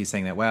 right? He's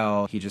saying that,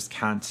 well, he just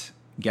can't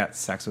get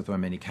sex with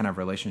women. He can't have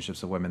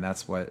relationships with women.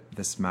 That's what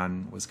this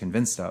man was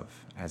convinced of,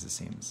 as it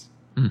seems.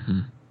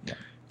 Yeah.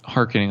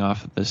 Harkening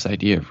off of this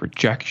idea of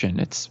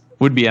rejection,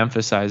 would be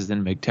emphasized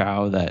in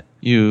MGTOW that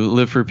you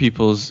live for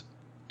people's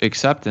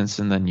acceptance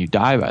and then you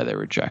die by their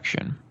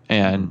rejection.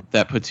 And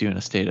that puts you in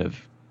a state of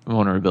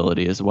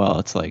vulnerability as well.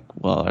 It's like,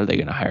 well, are they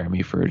going to hire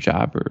me for a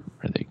job, or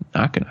are they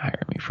not going to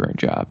hire me for a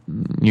job?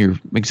 Your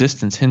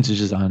existence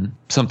hinges on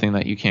something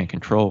that you can't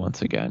control.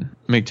 Once again,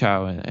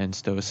 MGTOW and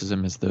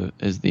Stoicism is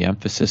the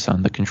emphasis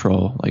on the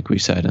control, like we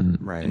said,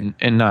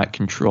 and not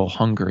control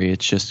hungry.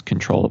 It's just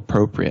control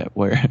appropriate,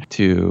 where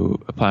to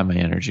apply my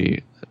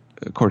energy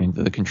according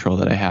to the control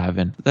that I have.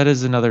 And that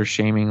is another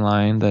shaming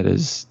line that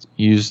is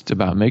used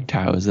about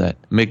MGTOW, is that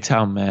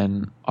MGTOW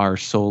men are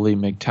solely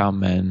MGTOW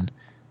men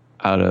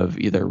out of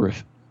either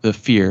the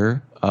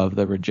fear of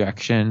the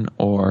rejection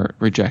or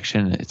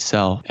rejection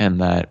itself, and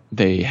that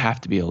they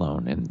have to be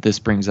alone. And this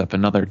brings up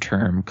another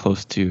term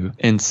close to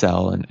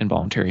incel and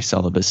involuntary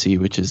celibacy,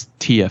 which is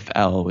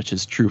TFL, which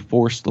is true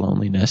forced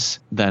loneliness.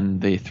 Then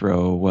they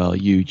throw, well,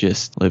 you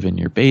just live in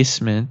your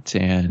basement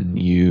and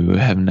you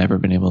have never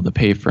been able to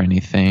pay for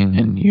anything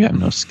and you have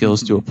no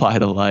skills to apply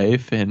to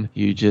life and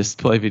you just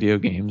play video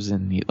games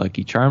and eat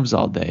Lucky Charms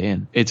all day.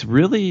 And it's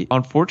really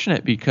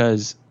unfortunate,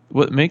 because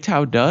what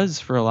MGTOW does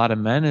for a lot of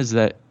men is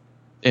that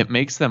it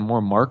makes them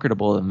more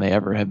marketable than they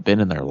ever have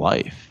been in their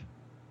life.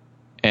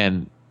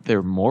 And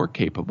they're more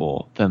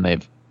capable than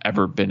they've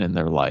ever been in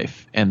their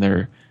life. And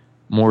they're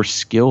more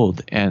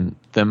skilled. And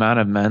the amount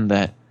of men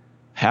that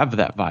have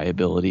that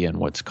viability in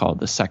what's called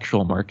the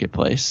sexual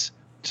marketplace,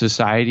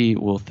 society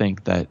will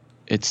think that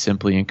it's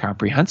simply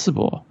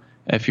incomprehensible.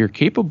 If you're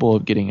capable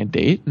of getting a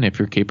date, and if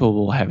you're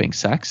capable of having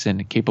sex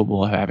and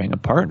capable of having a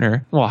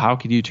partner, well, how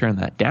could you turn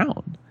that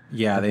down?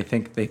 Yeah, they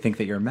think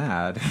that you're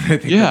mad.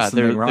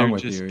 They're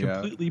just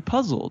completely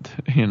puzzled,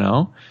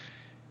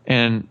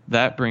 And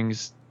that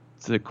brings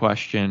to the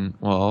question,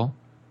 well,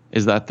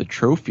 is that the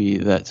trophy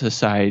that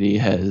society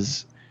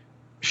has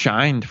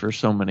shined for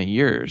so many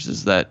years?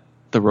 Is that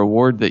the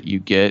reward that you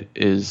get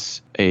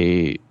is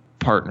a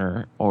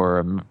partner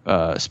or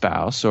a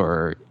spouse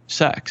or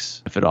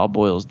sex. If it all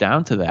boils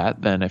down to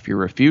that, then if you're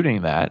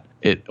refuting that,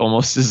 it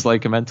almost is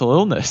like a mental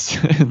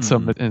illness in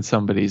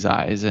somebody's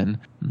eyes. And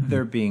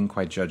they're being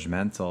quite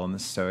judgmental, and the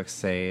Stoics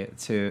say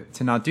to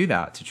not do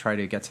that, to try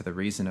to get to the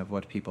reason of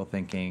what people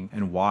thinking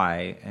and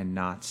why, and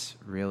not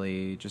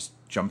really just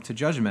jump to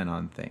judgment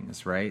on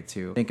things, right?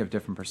 To think of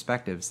different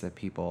perspectives that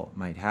people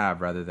might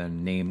have rather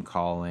than name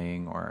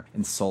calling or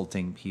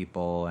insulting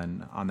people.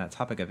 And on that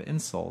topic of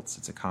insults,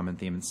 it's a common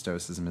theme in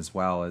Stoicism as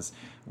well, as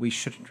we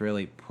shouldn't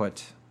really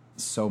put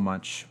so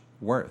much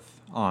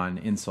worth on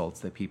insults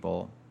that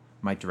people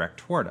might direct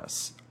toward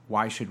us.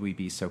 Why should we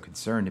be so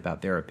concerned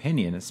about their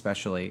opinion,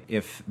 especially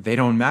if they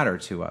don't matter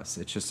to us?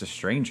 It's just a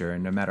stranger,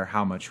 and no matter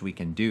how much we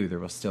can do, there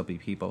will still be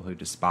people who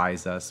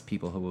despise us,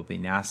 people who will be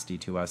nasty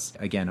to us.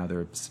 Again,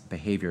 other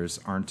behaviors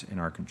aren't in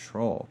our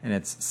control. And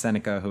it's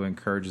Seneca who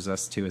encourages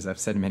us to, as I've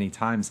said many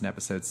times in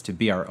episodes, to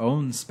be our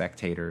own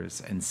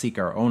spectators and seek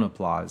our own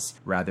applause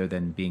rather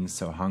than being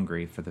so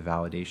hungry for the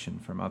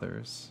validation from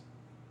others.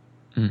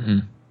 Mm-hmm.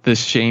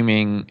 This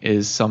shaming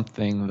is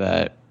something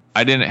that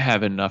I didn't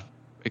have enough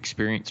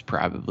experience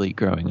probably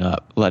growing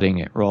up, letting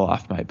it roll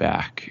off my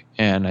back.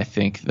 And I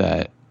think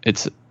that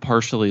it's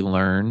partially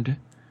learned,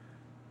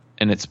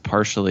 and it's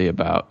partially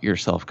about your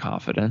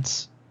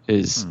self-confidence,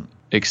 is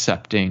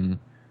accepting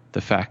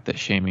the fact that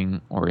shaming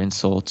or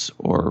insults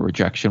or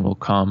rejection will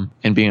come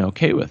and being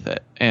okay with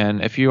it.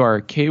 And if you are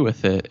okay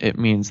with it, it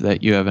means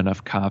that you have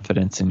enough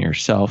confidence in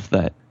yourself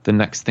that the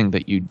next thing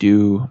that you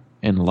do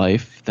in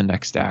life, the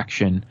next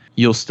action,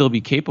 you'll still be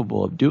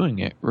capable of doing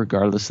it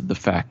regardless of the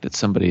fact that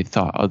somebody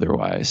thought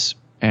otherwise.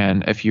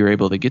 And if you're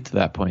able to get to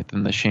that point,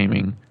 then the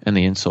shaming and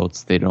the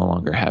insults, they no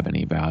longer have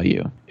any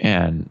value.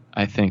 And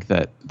I think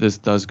that this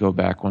does go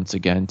back once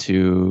again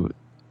to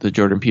the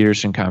Jordan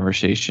Peterson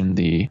conversation.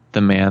 The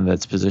man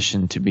that's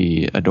positioned to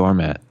be a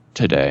doormat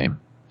today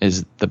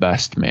is the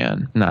best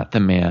man, not the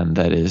man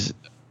that is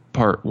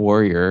part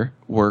warrior,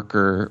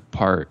 worker,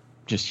 part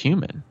just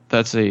human.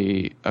 That's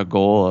a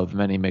goal of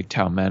many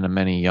MGTOW men and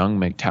many young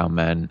MGTOW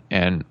men,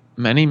 and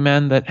many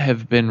men that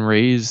have been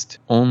raised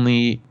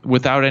only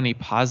without any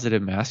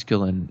positive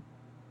masculine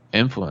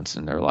influence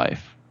in their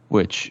life,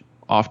 which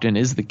often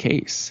is the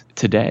case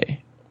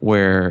today,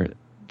 where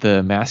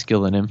the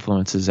masculine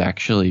influence is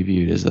actually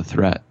viewed as a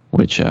threat,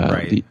 which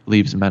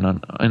leaves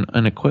men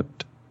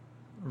unequipped.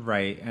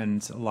 Right,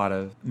 and a lot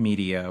of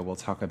media will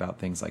talk about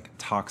things like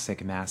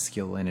toxic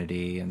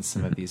masculinity and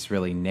some of these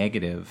really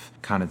negative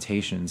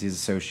connotations, these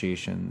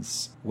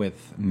associations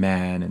with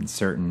men and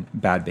certain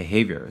bad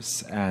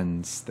behaviors.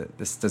 And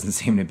this doesn't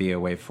seem to be a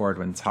way forward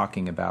when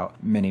talking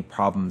about many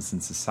problems in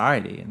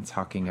society and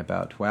talking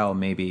about, well,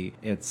 maybe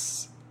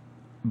it's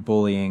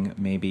bullying,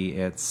 maybe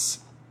it's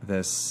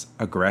this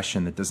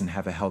aggression that doesn't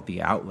have a healthy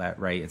outlet,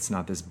 right? It's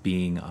not this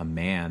being a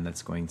man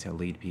that's going to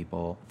lead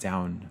people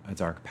down a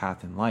dark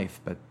path in life,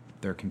 but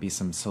there can be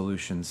some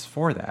solutions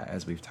for that,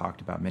 as we've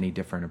talked about, many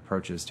different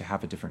approaches to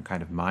have a different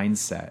kind of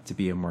mindset, to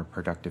be a more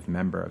productive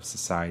member of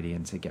society,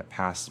 and to get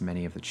past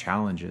many of the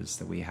challenges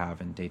that we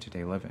have in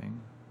day-to-day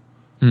living.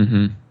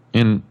 Mm-hmm.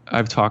 And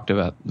I've talked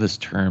about this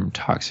term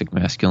toxic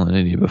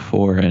masculinity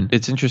before, and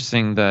it's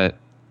interesting that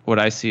what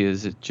I see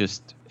is it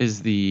just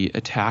is the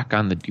attack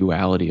on the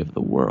duality of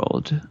the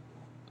world,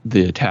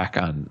 the attack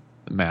on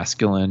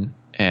masculine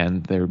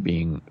and there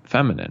being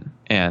feminine,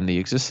 and the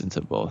existence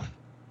of both,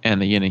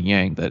 and the yin and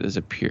yang that is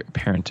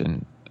apparent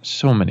in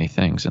so many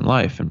things in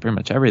life and pretty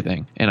much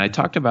everything. And I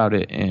talked about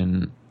it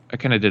I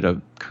kind of did a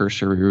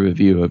cursory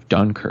review of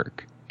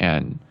Dunkirk,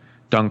 and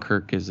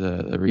Dunkirk is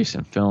a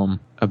recent film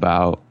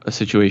about a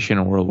situation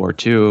in World War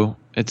II.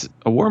 It's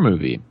a war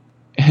movie,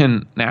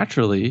 and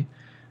naturally,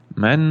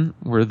 men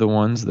were the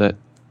ones that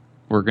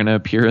were going to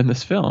appear in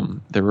this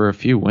film. There were a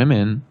few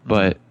women,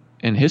 but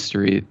in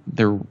history,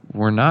 there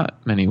were not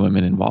many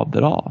women involved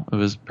at all. It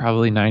was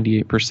probably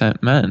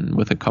 98% men,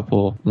 with a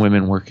couple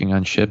women working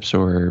on ships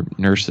or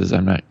nurses.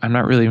 I'm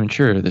not really even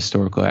sure the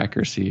historical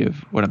accuracy of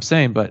what I'm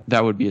saying, but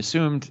that would be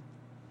assumed.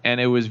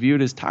 And it was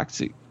viewed as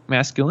toxic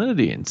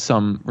masculinity in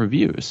some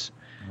reviews.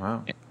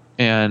 Wow.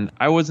 And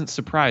I wasn't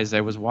surprised.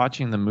 I was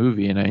watching the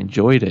movie and I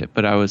enjoyed it,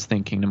 but I was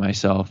thinking to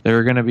myself, there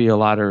are going to be a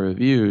lot of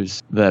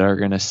reviews that are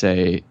going to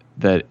say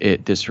that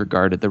it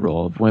disregarded the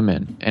role of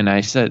women. And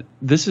I said,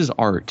 this is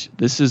art.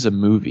 This is a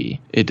movie.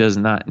 It does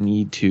not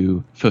need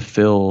to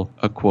fulfill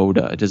a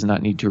quota. It does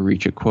not need to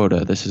reach a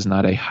quota. This is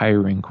not a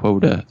hiring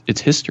quota.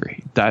 It's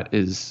history. That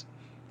is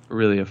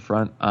really a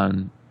front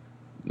on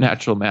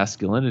natural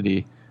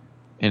masculinity,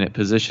 and it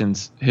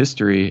positions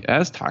history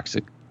as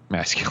toxic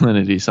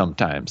masculinity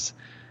sometimes.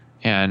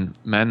 And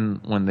men,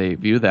 when they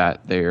view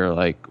that, they're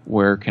like,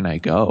 where can I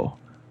go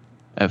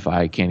if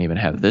I can't even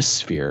have this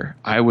sphere?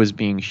 I was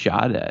being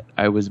shot at.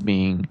 I was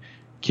being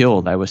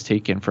killed. I was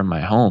taken from my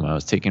home. I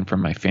was taken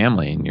from my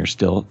family. And you're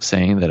still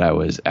saying that I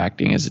was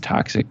acting as a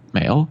toxic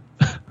male?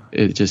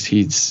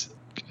 It's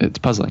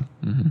puzzling.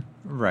 Mm-hmm.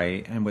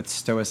 Right. And with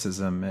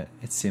Stoicism,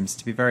 it seems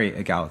to be very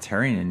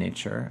egalitarian in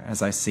nature,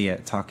 as I see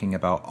it talking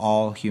about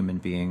all human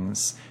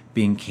beings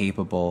being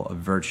capable of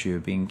virtue,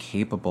 being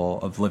capable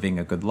of living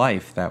a good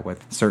life, that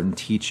with certain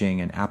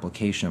teaching and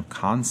application of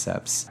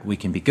concepts, we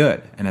can be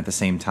good. And at the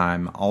same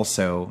time,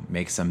 also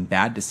make some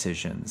bad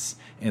decisions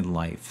in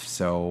life.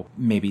 So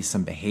maybe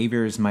some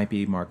behaviors might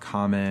be more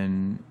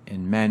common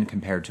in men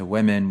compared to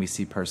women. We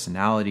see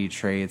personality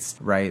traits,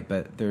 right?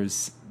 But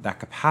there's that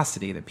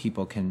capacity that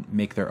people can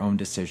make their own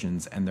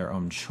decisions and their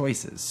own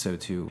choices. So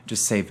to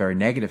just say very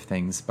negative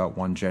things about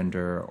one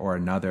gender or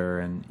another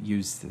and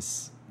use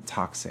this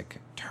toxic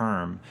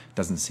term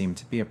doesn't seem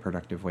to be a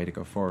productive way to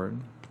go forward.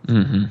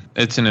 Mm-hmm.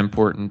 It's an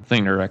important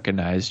thing to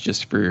recognize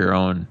just for your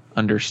own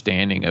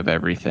understanding of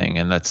everything.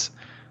 And that's,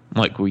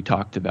 like we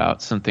talked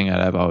about, something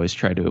that I've always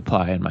tried to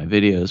apply in my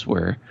videos,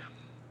 where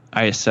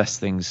I assess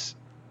things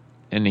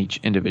in each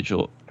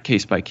individual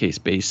case-by-case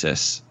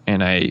basis,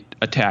 and I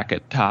attack a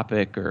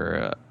topic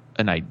or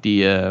an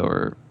idea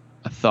or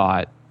a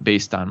thought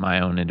based on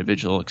my own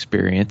individual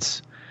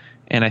experience.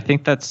 And I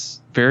think that's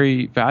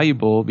very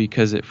valuable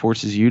because it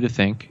forces you to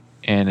think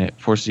and it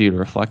forces you to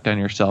reflect on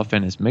yourself.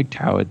 And as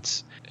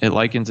MGTOW, it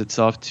likens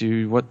itself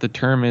to what the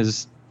term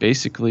is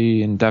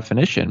basically in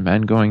definition: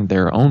 men going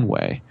their own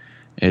way.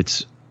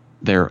 It's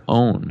their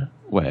own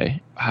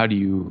way. How do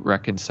you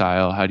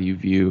reconcile, how do you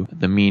view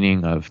the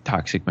meaning of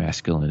toxic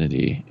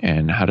masculinity,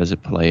 and how does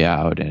it play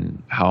out,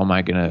 and how am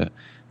I going to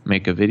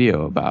make a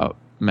video about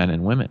men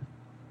and women?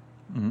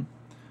 Mm-hmm.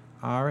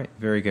 All right,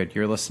 very good.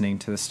 You're listening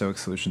to the Stoic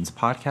Solutions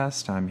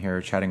podcast. I'm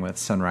here chatting with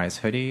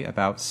SunriseHoodie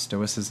about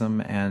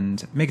Stoicism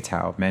and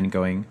MGTOW, men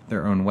going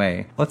their own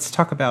way. Let's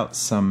talk about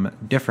some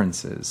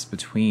differences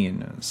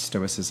between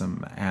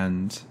Stoicism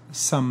and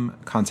some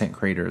content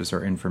creators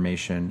or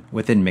information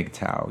within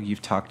MGTOW.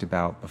 You've talked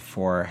about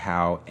before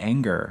how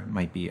anger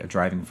might be a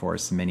driving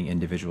force in many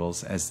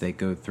individuals as they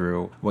go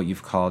through what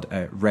you've called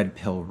a red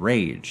pill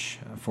rage.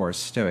 For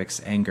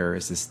Stoics, anger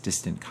is this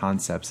distant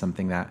concept,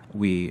 something that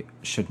we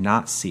should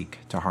not seek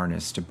to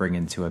harness to bring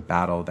into a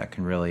battle that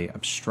can really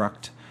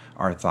obstruct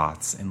our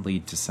thoughts and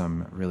lead to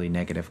some really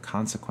negative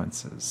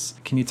consequences.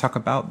 Can you talk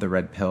about the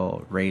red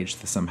pill rage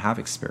that some have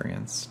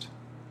experienced?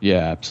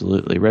 Yeah,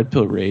 absolutely. Red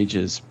pill rage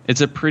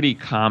it's a pretty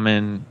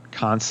common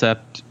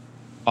concept,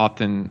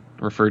 often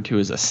referred to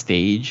as a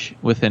stage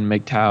within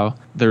MGTOW.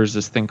 There's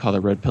this thing called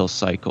a red pill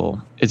cycle.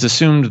 It's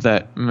assumed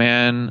that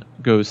man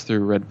goes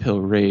through red pill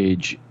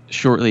rage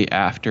shortly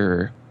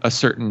after a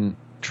certain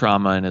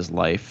trauma in his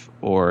life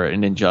or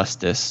an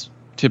injustice,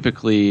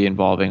 typically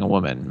involving a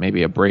woman,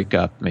 maybe a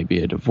breakup, maybe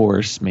a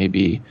divorce,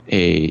 maybe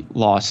a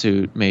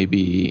lawsuit,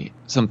 maybe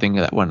something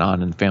that went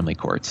on in family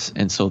courts.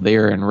 And so they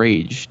are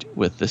enraged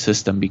with the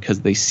system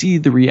because they see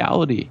the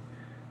reality.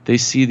 They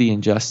see the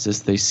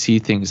injustice. They see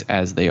things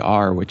as they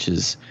are, which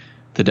is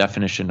the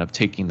definition of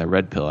taking the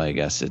red pill, I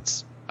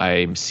guess.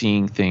 I'm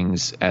seeing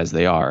things as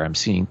they are. I'm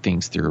seeing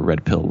things through a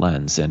red pill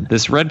lens. And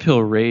this red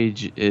pill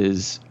rage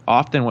is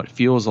often what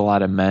fuels a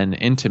lot of men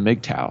into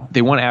MGTOW.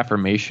 They want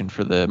affirmation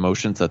for the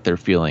emotions that they're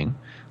feeling,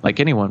 like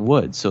anyone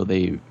would. So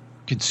they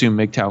consume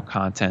MGTOW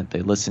content.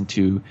 They listen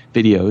to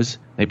videos.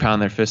 They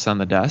pound their fists on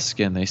the desk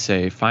and they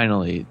say,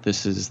 finally,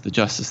 this is the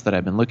justice that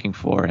I've been looking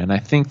for. And I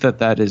think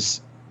that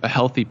is a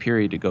healthy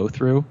period to go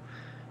through.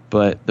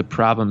 But the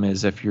problem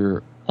is, if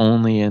you're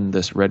only in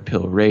this red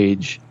pill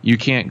rage, you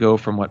can't go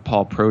from what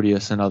Paul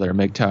Proteus and other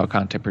MGTOW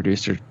content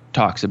producer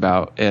talks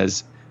about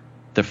as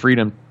the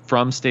freedom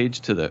from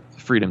stage to the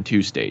freedom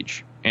to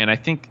stage. And I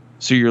think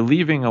so you're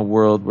leaving a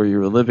world where you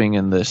were living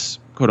in this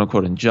quote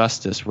unquote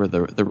injustice where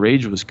the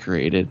rage was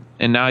created,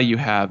 and now you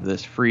have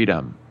this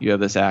freedom, you have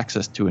this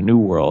access to a new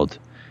world,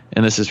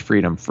 and this is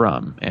freedom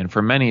from. And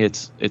for many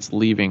it's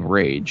leaving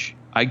rage.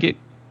 I get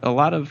a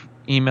lot of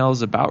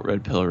emails about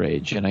red pill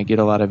rage, and I get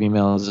a lot of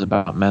emails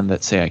about men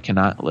that say I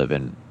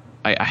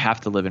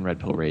have to live in red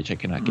pill rage. I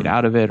cannot get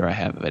out of it, or I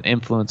have an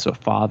influence, a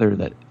father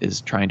that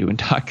is trying to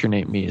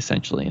indoctrinate me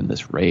essentially in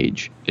this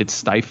rage. It's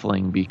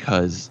stifling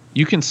because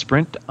you can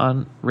sprint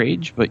on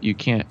rage, but you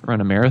can't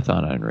run a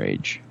marathon on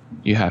rage.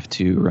 You have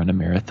to run a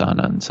marathon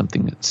on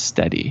something that's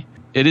steady.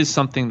 It is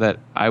something that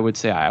I would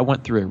say I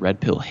went through a red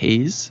pill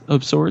haze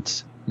of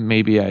sorts.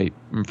 Maybe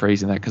I'm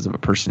phrasing that because of a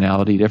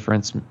personality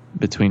difference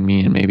between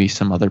me and maybe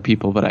some other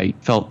people, but I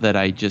felt that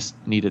I just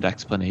needed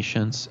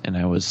explanations and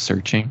I was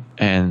searching.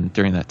 And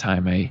during that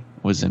time, I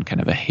was in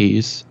kind of a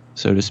haze,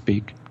 so to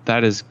speak.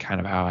 That is kind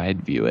of how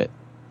I'd view it.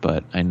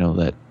 But I know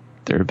that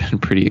there have been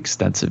pretty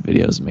extensive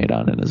videos made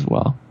on it as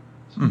well.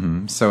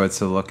 Mm-hmm. So it's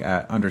a look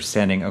at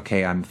understanding,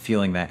 okay, I'm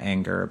feeling that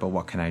anger, but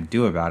what can I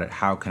do about it?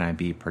 How can I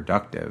be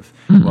productive?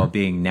 Mm-hmm. Well,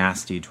 being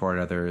nasty toward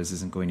others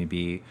isn't going to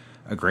be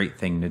a great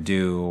thing to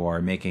do,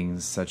 or making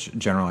such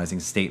generalizing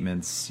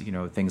statements,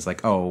 things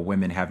like, oh,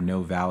 women have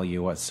no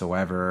value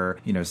whatsoever,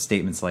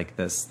 statements like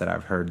this that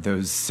I've heard.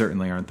 Those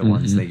certainly aren't the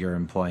ones that you're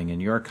employing in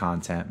your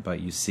content,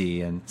 but you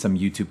see in some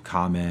YouTube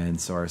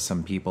comments or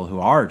some people who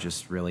are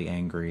just really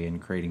angry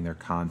and creating their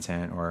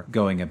content or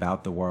going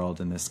about the world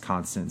in this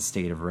constant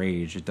state of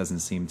rage. It doesn't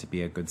seem to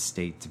be a good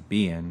state to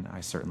be in. I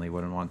certainly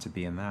wouldn't want to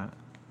be in that.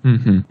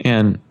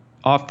 And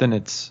often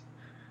it's,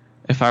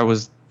 if I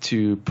was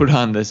to put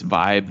on this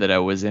vibe that I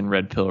was in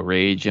Red Pill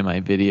Rage in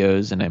my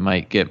videos and I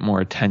might get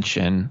more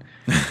attention,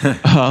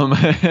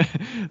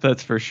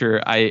 that's for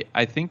sure.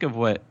 I think of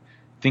what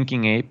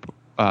Thinking Ape,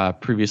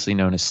 previously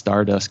known as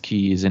Stardust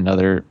Keys,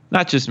 another,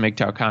 not just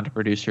MGTOW content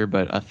producer,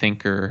 but a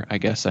thinker, I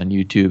guess, on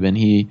YouTube. And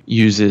he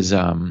uses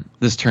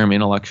this term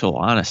intellectual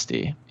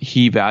honesty.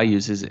 He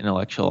values his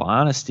intellectual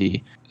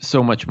honesty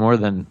so much more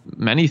than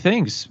many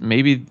things.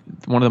 Maybe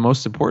one of the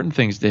most important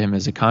things to him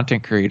as a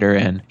content creator.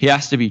 And he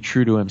has to be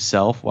true to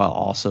himself while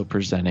also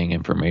presenting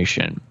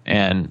information.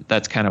 And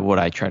that's kind of what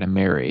I try to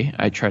marry.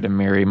 I try to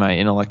marry my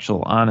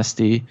intellectual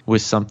honesty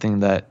with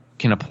something that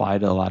can apply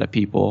to a lot of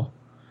people,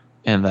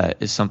 and that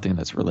is something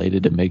that's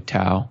related to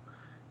MGTOW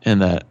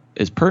and that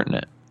is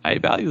pertinent. I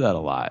value that a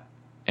lot.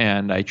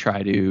 And I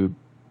try to,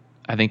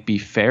 I think, be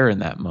fair in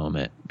that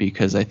moment,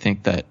 because I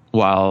think that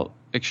while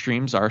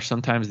extremes are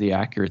sometimes the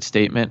accurate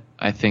statement,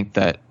 I think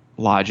that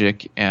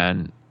logic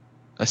and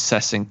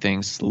assessing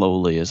things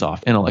slowly is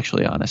often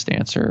intellectually honest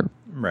answer.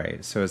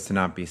 Right. So as to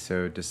not be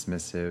so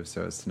dismissive,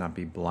 so as to not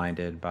be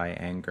blinded by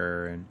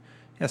anger, and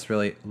yes,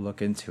 really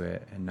look into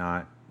it and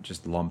not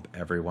just lump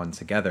everyone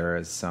together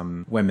as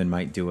some women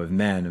might do with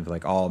men, of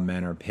like, all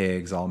men are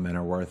pigs, all men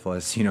are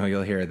worthless. You know,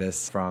 you'll hear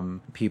this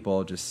from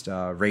people just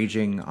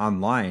raging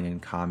online in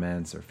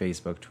comments or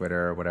Facebook,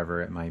 Twitter, or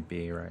whatever it might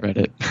be, right?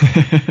 Reddit.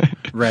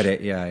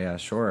 Reddit, yeah,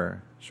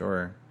 sure.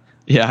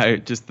 Yeah,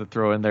 just to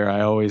throw in there, I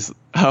always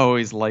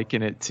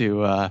liken it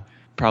to,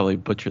 probably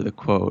butcher the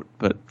quote,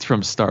 but it's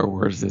from Star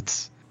Wars.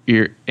 It's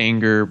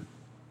anger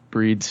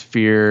breeds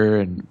fear,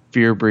 and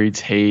fear breeds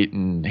hate,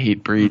 and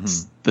hate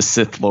breeds the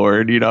Sith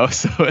Lord, you know?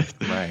 So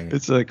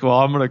it's like, well,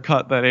 I'm going to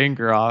cut that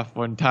anger off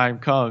when time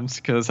comes,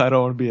 because I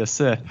don't want to be a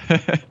Sith.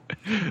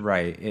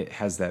 Right. It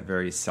has that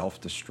very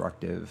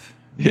self-destructive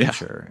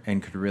nature,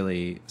 and could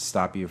really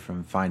stop you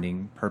from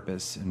finding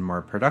purpose in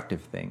more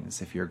productive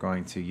things. If you're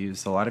going to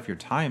use a lot of your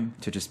time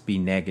to just be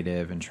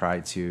negative and try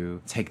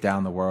to take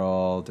down the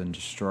world and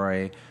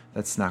destroy,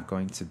 that's not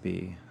going to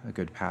be a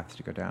good path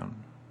to go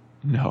down.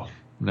 No,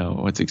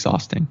 it's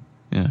exhausting.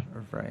 Yeah.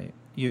 Right.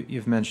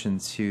 You've mentioned,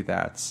 too,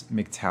 that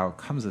MGTOW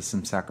comes with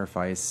some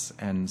sacrifice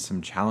and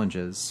some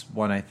challenges.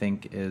 One, I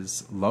think,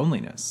 is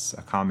loneliness,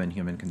 a common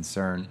human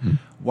concern.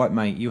 What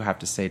might you have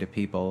to say to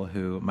people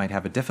who might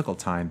have a difficult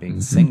time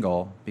being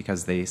single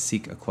because they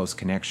seek a close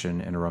connection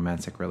in a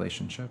romantic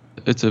relationship?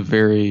 It's a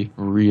very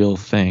real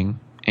thing,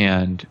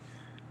 and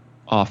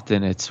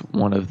often it's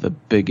one of the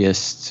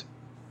biggest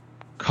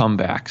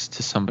comebacks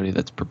to somebody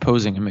that's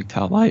proposing a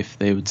MGTOW life.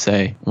 They would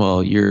say,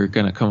 well, you're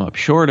going to come up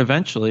short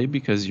eventually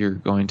because you're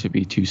going to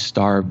be too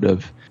starved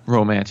of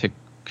romantic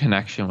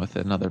connection with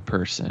another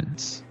person.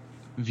 It's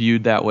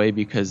viewed that way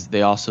because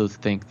they also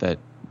think that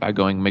by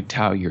going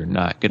MGTOW, you're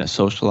not going to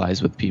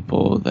socialize with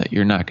people, that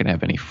you're not going to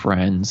have any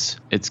friends.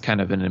 It's kind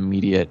of an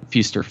immediate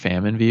feast or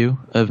famine view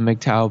of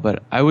MGTOW.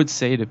 But I would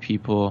say to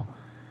people,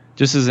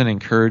 just as an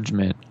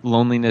encouragement,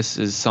 loneliness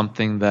is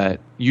something that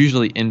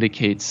usually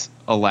indicates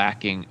a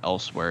lacking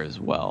elsewhere as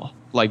well,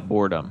 like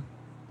boredom.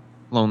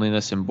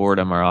 Loneliness and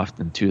boredom are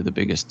often two of the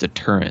biggest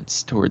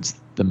deterrents towards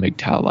the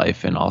MGTOW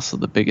life, and also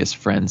the biggest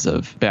friends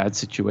of bad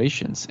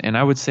situations. And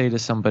I would say to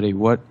somebody,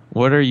 what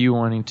are you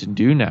wanting to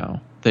do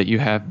now that you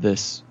have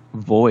this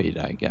void,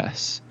 I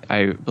guess?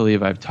 I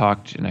believe I've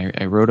talked, and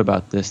I wrote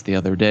about this the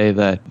other day,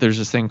 that there's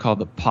this thing called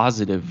the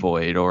positive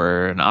void,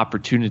 or an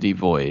opportunity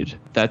void,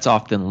 that's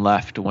often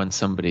left when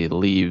somebody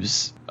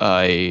leaves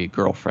a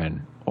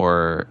girlfriend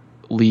or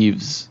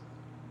leaves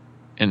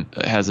and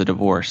has a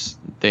divorce.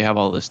 They have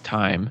all this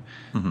time,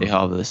 they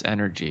have all this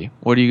energy.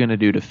 What are you going to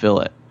do to fill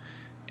it?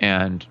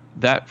 And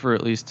that, for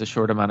at least a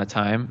short amount of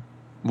time,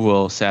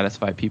 will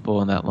satisfy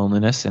people in that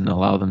loneliness and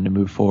allow them to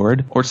move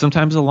forward, or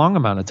sometimes a long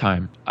amount of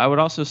time. I would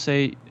also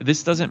say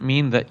this doesn't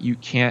mean that you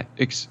can't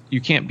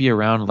be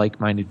around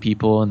like-minded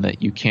people, and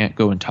that you can't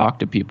go and talk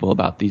to people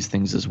about these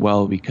things as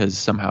well, because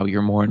somehow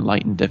you're more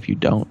enlightened if you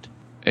don't.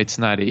 It's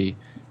not a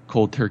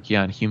cold turkey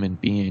on human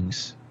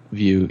beings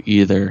view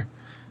either.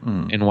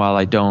 And while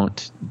I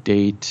don't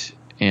date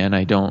and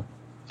I don't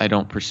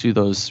pursue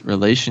those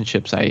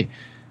relationships, I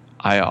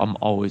am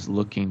always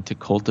looking to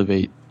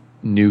cultivate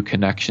new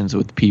connections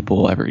with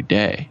people every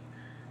day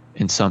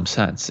in some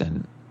sense.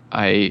 And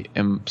I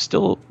am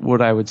still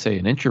what I would say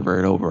an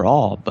introvert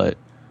overall, but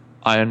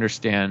I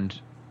understand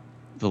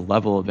the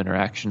level of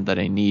interaction that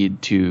I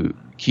need to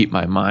keep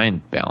my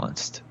mind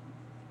balanced.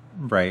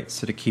 Right.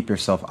 So to keep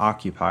yourself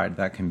occupied,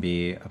 that can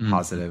be a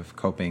positive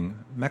coping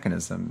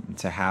mechanism,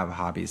 to have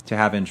hobbies, to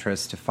have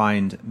interests, to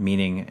find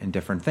meaning in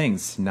different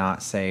things,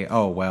 not say,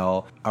 oh,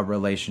 well, a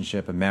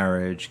relationship, a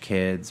marriage,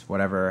 kids,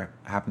 whatever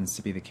happens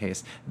to be the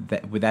case,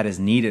 that is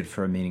needed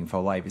for a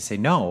meaningful life. You say,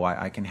 no,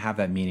 I can have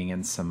that meaning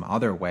in some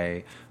other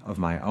way of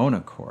my own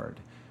accord.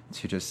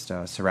 To just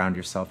surround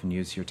yourself and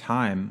use your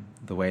time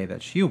the way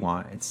that you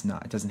want.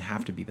 It doesn't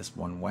have to be this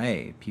one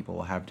way. People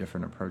will have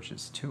different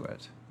approaches to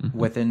it.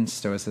 Within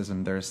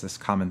Stoicism, there's this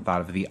common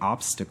thought of the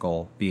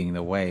obstacle being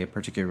the way,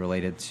 particularly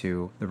related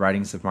to the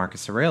writings of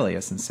Marcus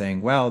Aurelius, and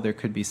saying, well, there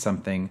could be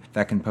something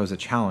that can pose a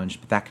challenge,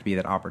 but that could be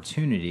that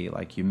opportunity,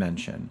 like you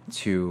mentioned,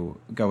 to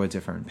go a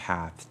different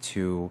path,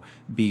 to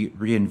be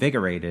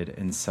reinvigorated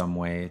in some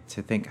way,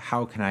 to think,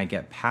 how can I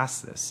get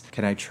past this?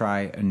 Can I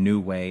try a new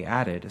way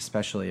at it,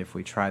 especially if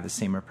we try the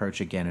same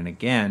approach again and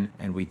again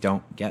and we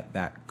don't get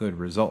that good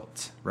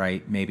result,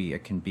 right? Maybe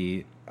it can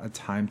be a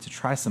time to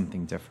try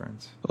something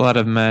different. A lot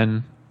of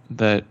men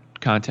that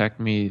contact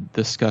me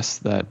discuss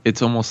that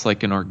it's almost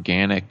like an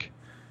organic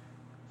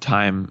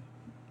time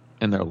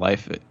in their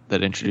life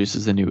that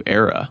introduces a new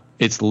era.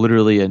 It's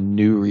literally a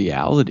new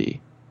reality.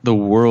 The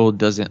world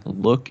doesn't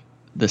look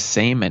the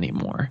same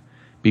anymore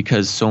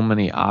because so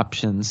many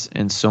options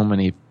and so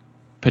many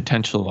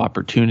potential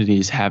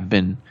opportunities have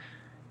been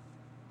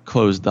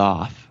closed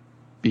off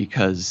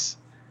because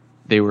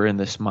they were in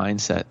this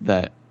mindset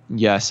that,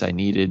 yes, I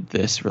needed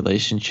this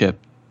relationship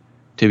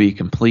to be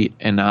complete.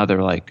 And now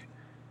they're like,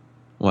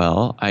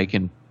 well, I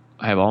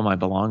have all my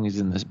belongings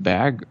in this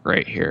bag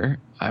right here.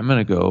 I'm going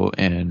to go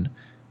and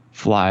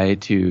fly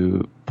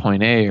to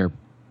point A or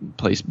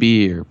place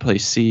B or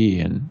place C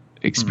and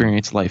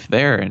experience life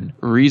there. And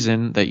the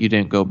reason that you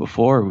didn't go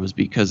before was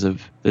because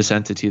of this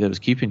entity that was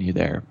keeping you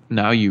there.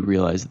 Now you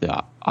realize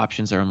the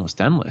options are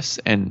almost endless.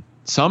 And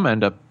some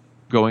end up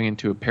going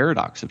into a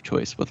paradox of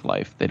choice with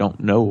life. They don't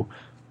know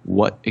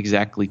what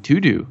exactly to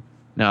do.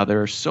 Now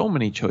there are so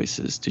many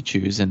choices to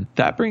choose, and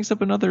that brings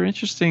up another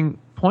interesting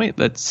point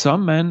that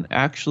some men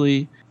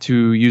actually,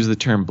 to use the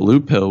term blue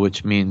pill,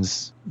 which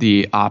means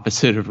the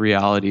opposite of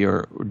reality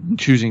or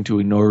choosing to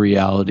ignore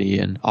reality,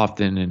 and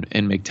often in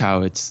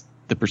MGTOW it's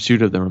the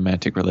pursuit of the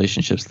romantic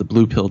relationships, the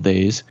blue pill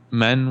days.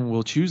 Men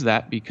will choose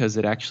that because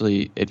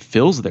it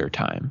fills their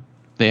time.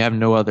 They have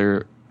no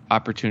other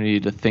opportunity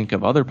to think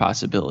of other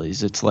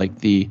possibilities. It's like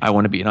I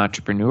want to be an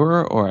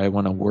entrepreneur or I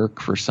want to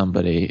work for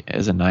somebody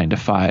as a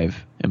 9-to-5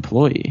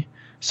 employee.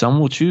 Some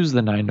will choose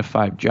the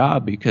 9-to-5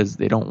 job because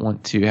they don't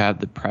want to have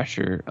the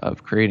pressure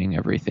of creating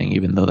everything,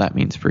 even though that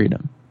means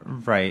freedom.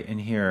 Right.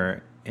 And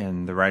here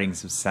in the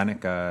writings of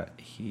Seneca,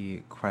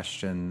 he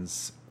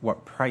questions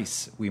what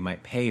price we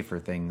might pay for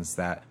things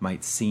that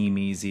might seem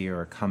easy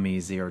or come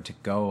easy, or to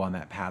go on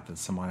that path that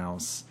someone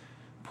else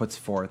puts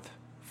forth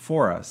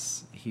for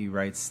us. He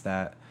writes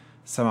that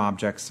some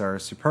objects are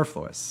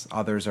superfluous,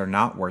 others are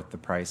not worth the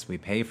price we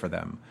pay for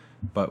them,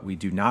 but we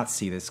do not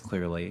see this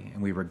clearly,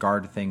 and we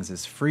regard things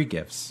as free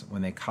gifts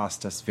when they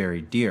cost us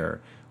very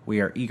dear.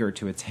 We are eager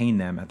to attain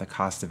them at the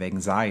cost of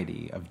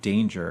anxiety, of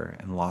danger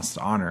and lost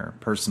honor,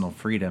 personal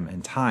freedom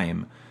and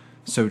time.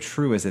 So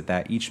true is it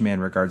that each man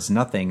regards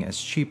nothing as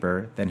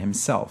cheaper than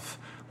himself.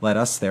 Let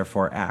us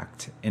therefore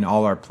act in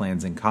all our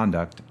plans and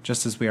conduct,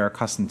 just as we are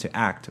accustomed to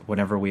act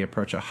whenever we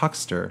approach a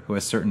huckster who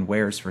has certain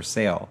wares for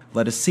sale.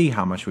 Let us see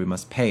how much we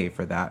must pay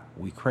for that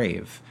we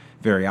crave.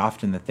 Very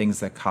often the things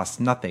that cost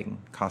nothing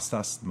cost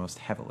us the most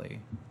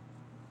heavily.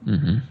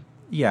 Mm-hmm.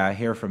 Yeah,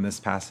 here from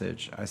this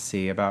passage I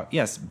see about,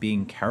 yes,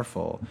 being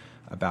careful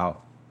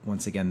about,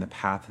 once again, the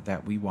path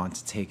that we want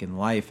to take in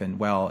life. And,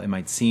 well, it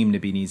might seem to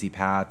be an easy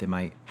path. It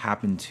might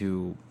happen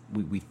to...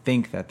 We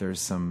think that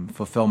there's some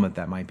fulfillment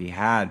that might be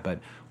had,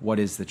 but what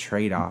is the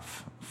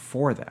trade-off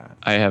for that?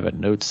 I have a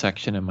notes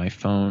section in my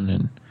phone,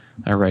 and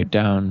I write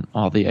down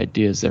all the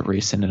ideas that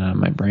race in and out of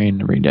my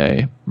brain every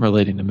day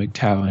relating to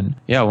MGTOW. And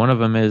yeah, one of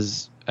them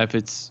is, if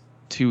it's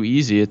too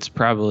easy, it's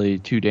probably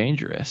too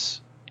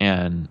dangerous.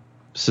 And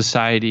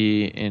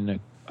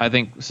I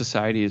think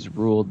society is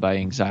ruled by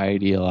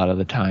anxiety a lot of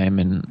the time,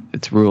 and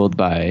it's ruled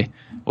by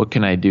what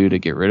can I do to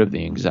get rid of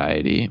the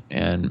anxiety.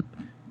 And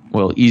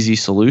well, easy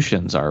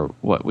solutions are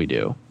what we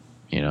do,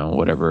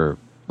 whatever,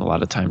 a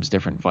lot of times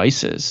different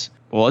vices.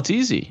 Well, it's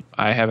easy.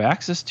 I have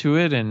access to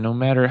it, and no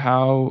matter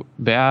how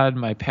bad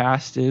my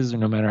past is or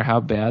no matter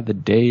how bad the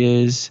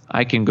day is,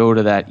 I can go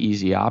to that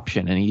easy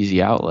option, an easy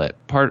outlet.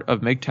 Part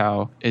of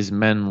MGTOW is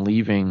men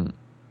leaving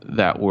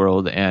that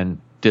world and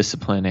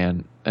discipline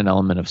and an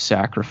element of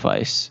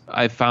sacrifice.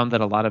 I found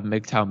that a lot of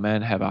MGTOW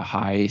men have a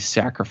high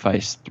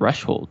sacrifice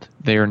threshold.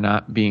 They are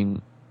not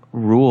being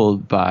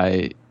ruled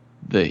by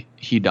the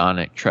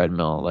hedonic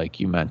treadmill, like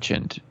you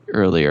mentioned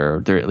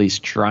earlier. They're at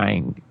least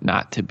trying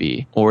not to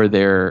be, or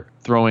they're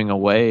throwing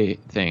away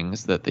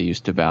things that they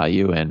used to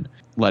value and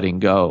letting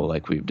go,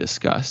 like we've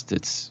discussed.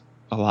 It's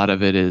a lot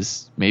of it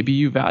is maybe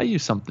you value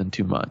something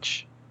too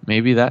much.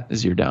 Maybe that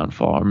is your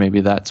downfall, or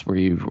maybe that's where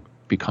you've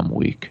become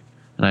weak.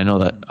 And I know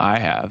that I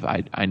have.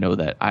 I know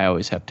that I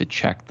always have to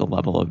check the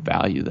level of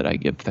value that I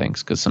give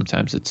things, because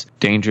sometimes it's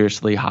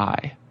dangerously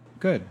high.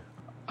 Good.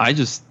 I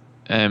just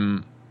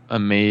am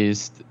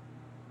amazed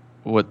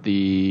what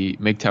the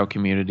MGTOW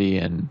community,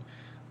 and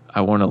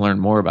I want to learn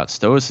more about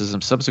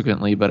Stoicism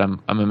subsequently, but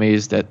I'm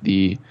amazed at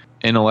the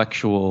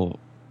intellectual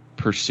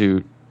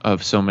pursuit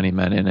of so many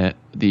men in it,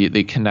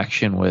 the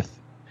connection with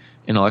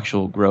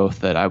intellectual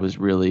growth that I was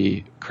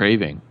really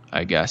craving,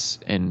 I guess,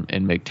 in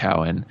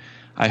MGTOW. And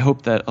I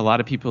hope that a lot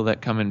of people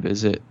that come and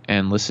visit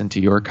and listen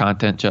to your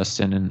content,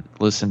 Justin, and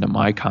listen to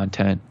my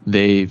content,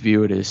 they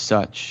view it as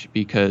such,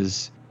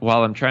 because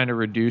while I'm trying to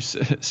reduce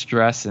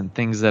stress and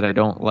things that I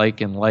don't like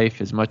in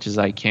life as much as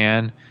I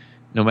can,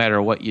 no matter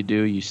what you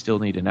do, you still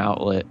need an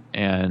outlet.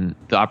 And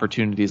the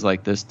opportunities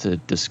like this to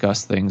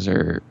discuss things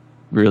are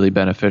really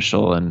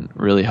beneficial and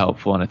really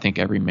helpful. And I think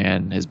every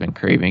man has been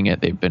craving it.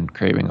 They've been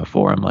craving a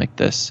forum like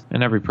this,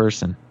 and every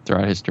person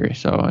throughout history.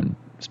 So, and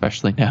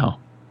especially now.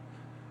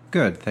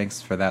 Good.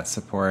 Thanks for that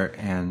support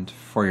and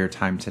for your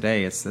time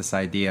today. It's this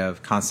idea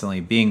of constantly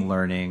being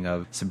learning,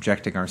 of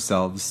subjecting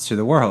ourselves to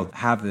the world,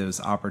 have those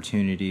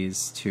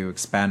opportunities to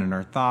expand on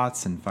our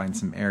thoughts and find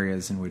some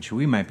areas in which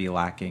we might be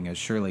lacking, as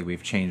surely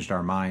we've changed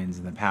our minds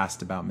in the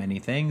past about many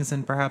things,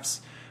 and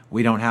perhaps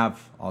we don't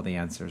have all the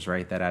answers,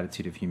 right? That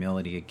attitude of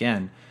humility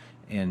again,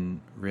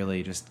 in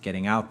really just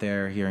getting out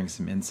there, hearing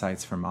some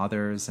insights from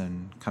others,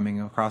 and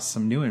coming across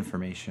some new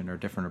information or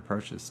different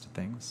approaches to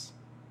things.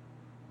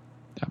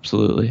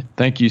 Absolutely.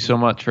 Thank you so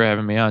much for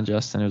having me on,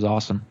 Justin. It was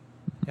awesome.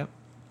 Yep.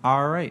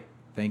 All right.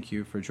 Thank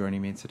you for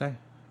joining me today.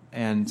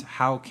 And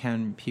how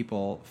can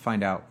people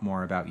find out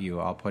more about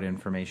you? I'll put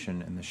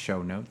information in the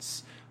show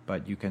notes,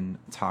 but you can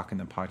talk in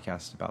the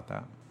podcast about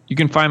that. You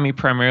can find me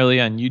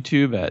primarily on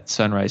YouTube at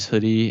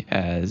SunriseHoodie,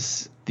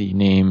 as the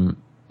name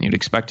you'd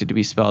expect it to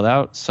be spelled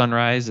out,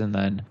 Sunrise, and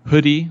then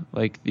hoodie,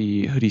 like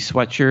the hoodie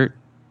sweatshirt,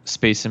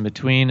 space in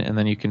between. And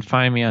then you can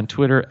find me on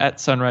Twitter at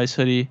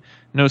SunriseHoodie,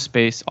 no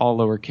space, all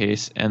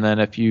lowercase. And then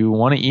if you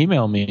want to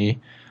email me,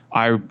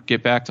 I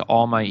get back to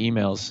all my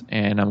emails,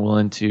 and I'm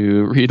willing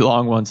to read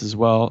long ones as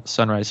well.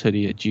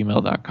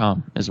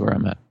 SunriseHoodie@gmail.com is where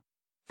I'm at.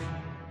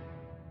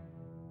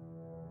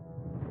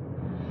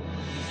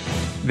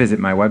 Visit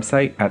my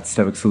website at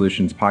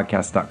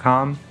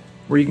stoicsolutionspodcast.com,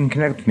 where you can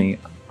connect with me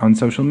on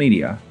social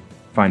media,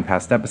 find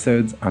past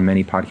episodes on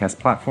many podcast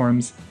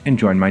platforms, and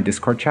join my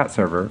Discord chat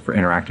server for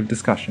interactive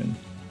discussion.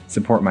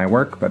 Support my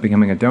work by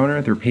becoming a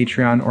donor through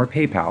Patreon or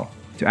PayPal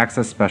to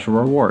access special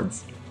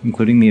rewards,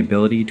 including the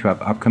ability to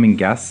have upcoming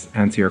guests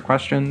answer your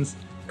questions,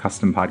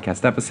 custom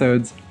podcast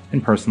episodes,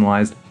 and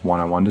personalized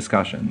one-on-one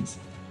discussions.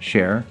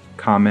 Share,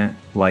 comment,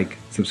 like,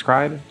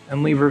 subscribe,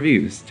 and leave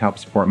reviews to help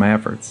support my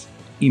efforts.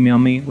 Email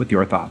me with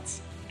your thoughts,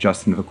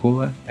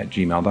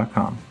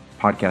 justinvacula@gmail.com.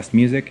 Podcast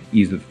music,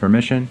 used with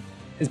permission,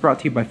 is brought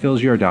to you by Phil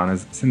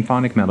Giordano's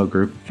symphonic metal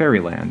group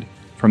Fairyland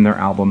from their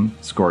album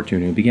Score to a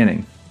New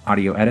Beginning.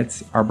 Audio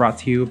edits are brought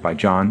to you by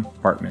John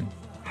Bartman.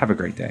 Have a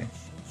great day.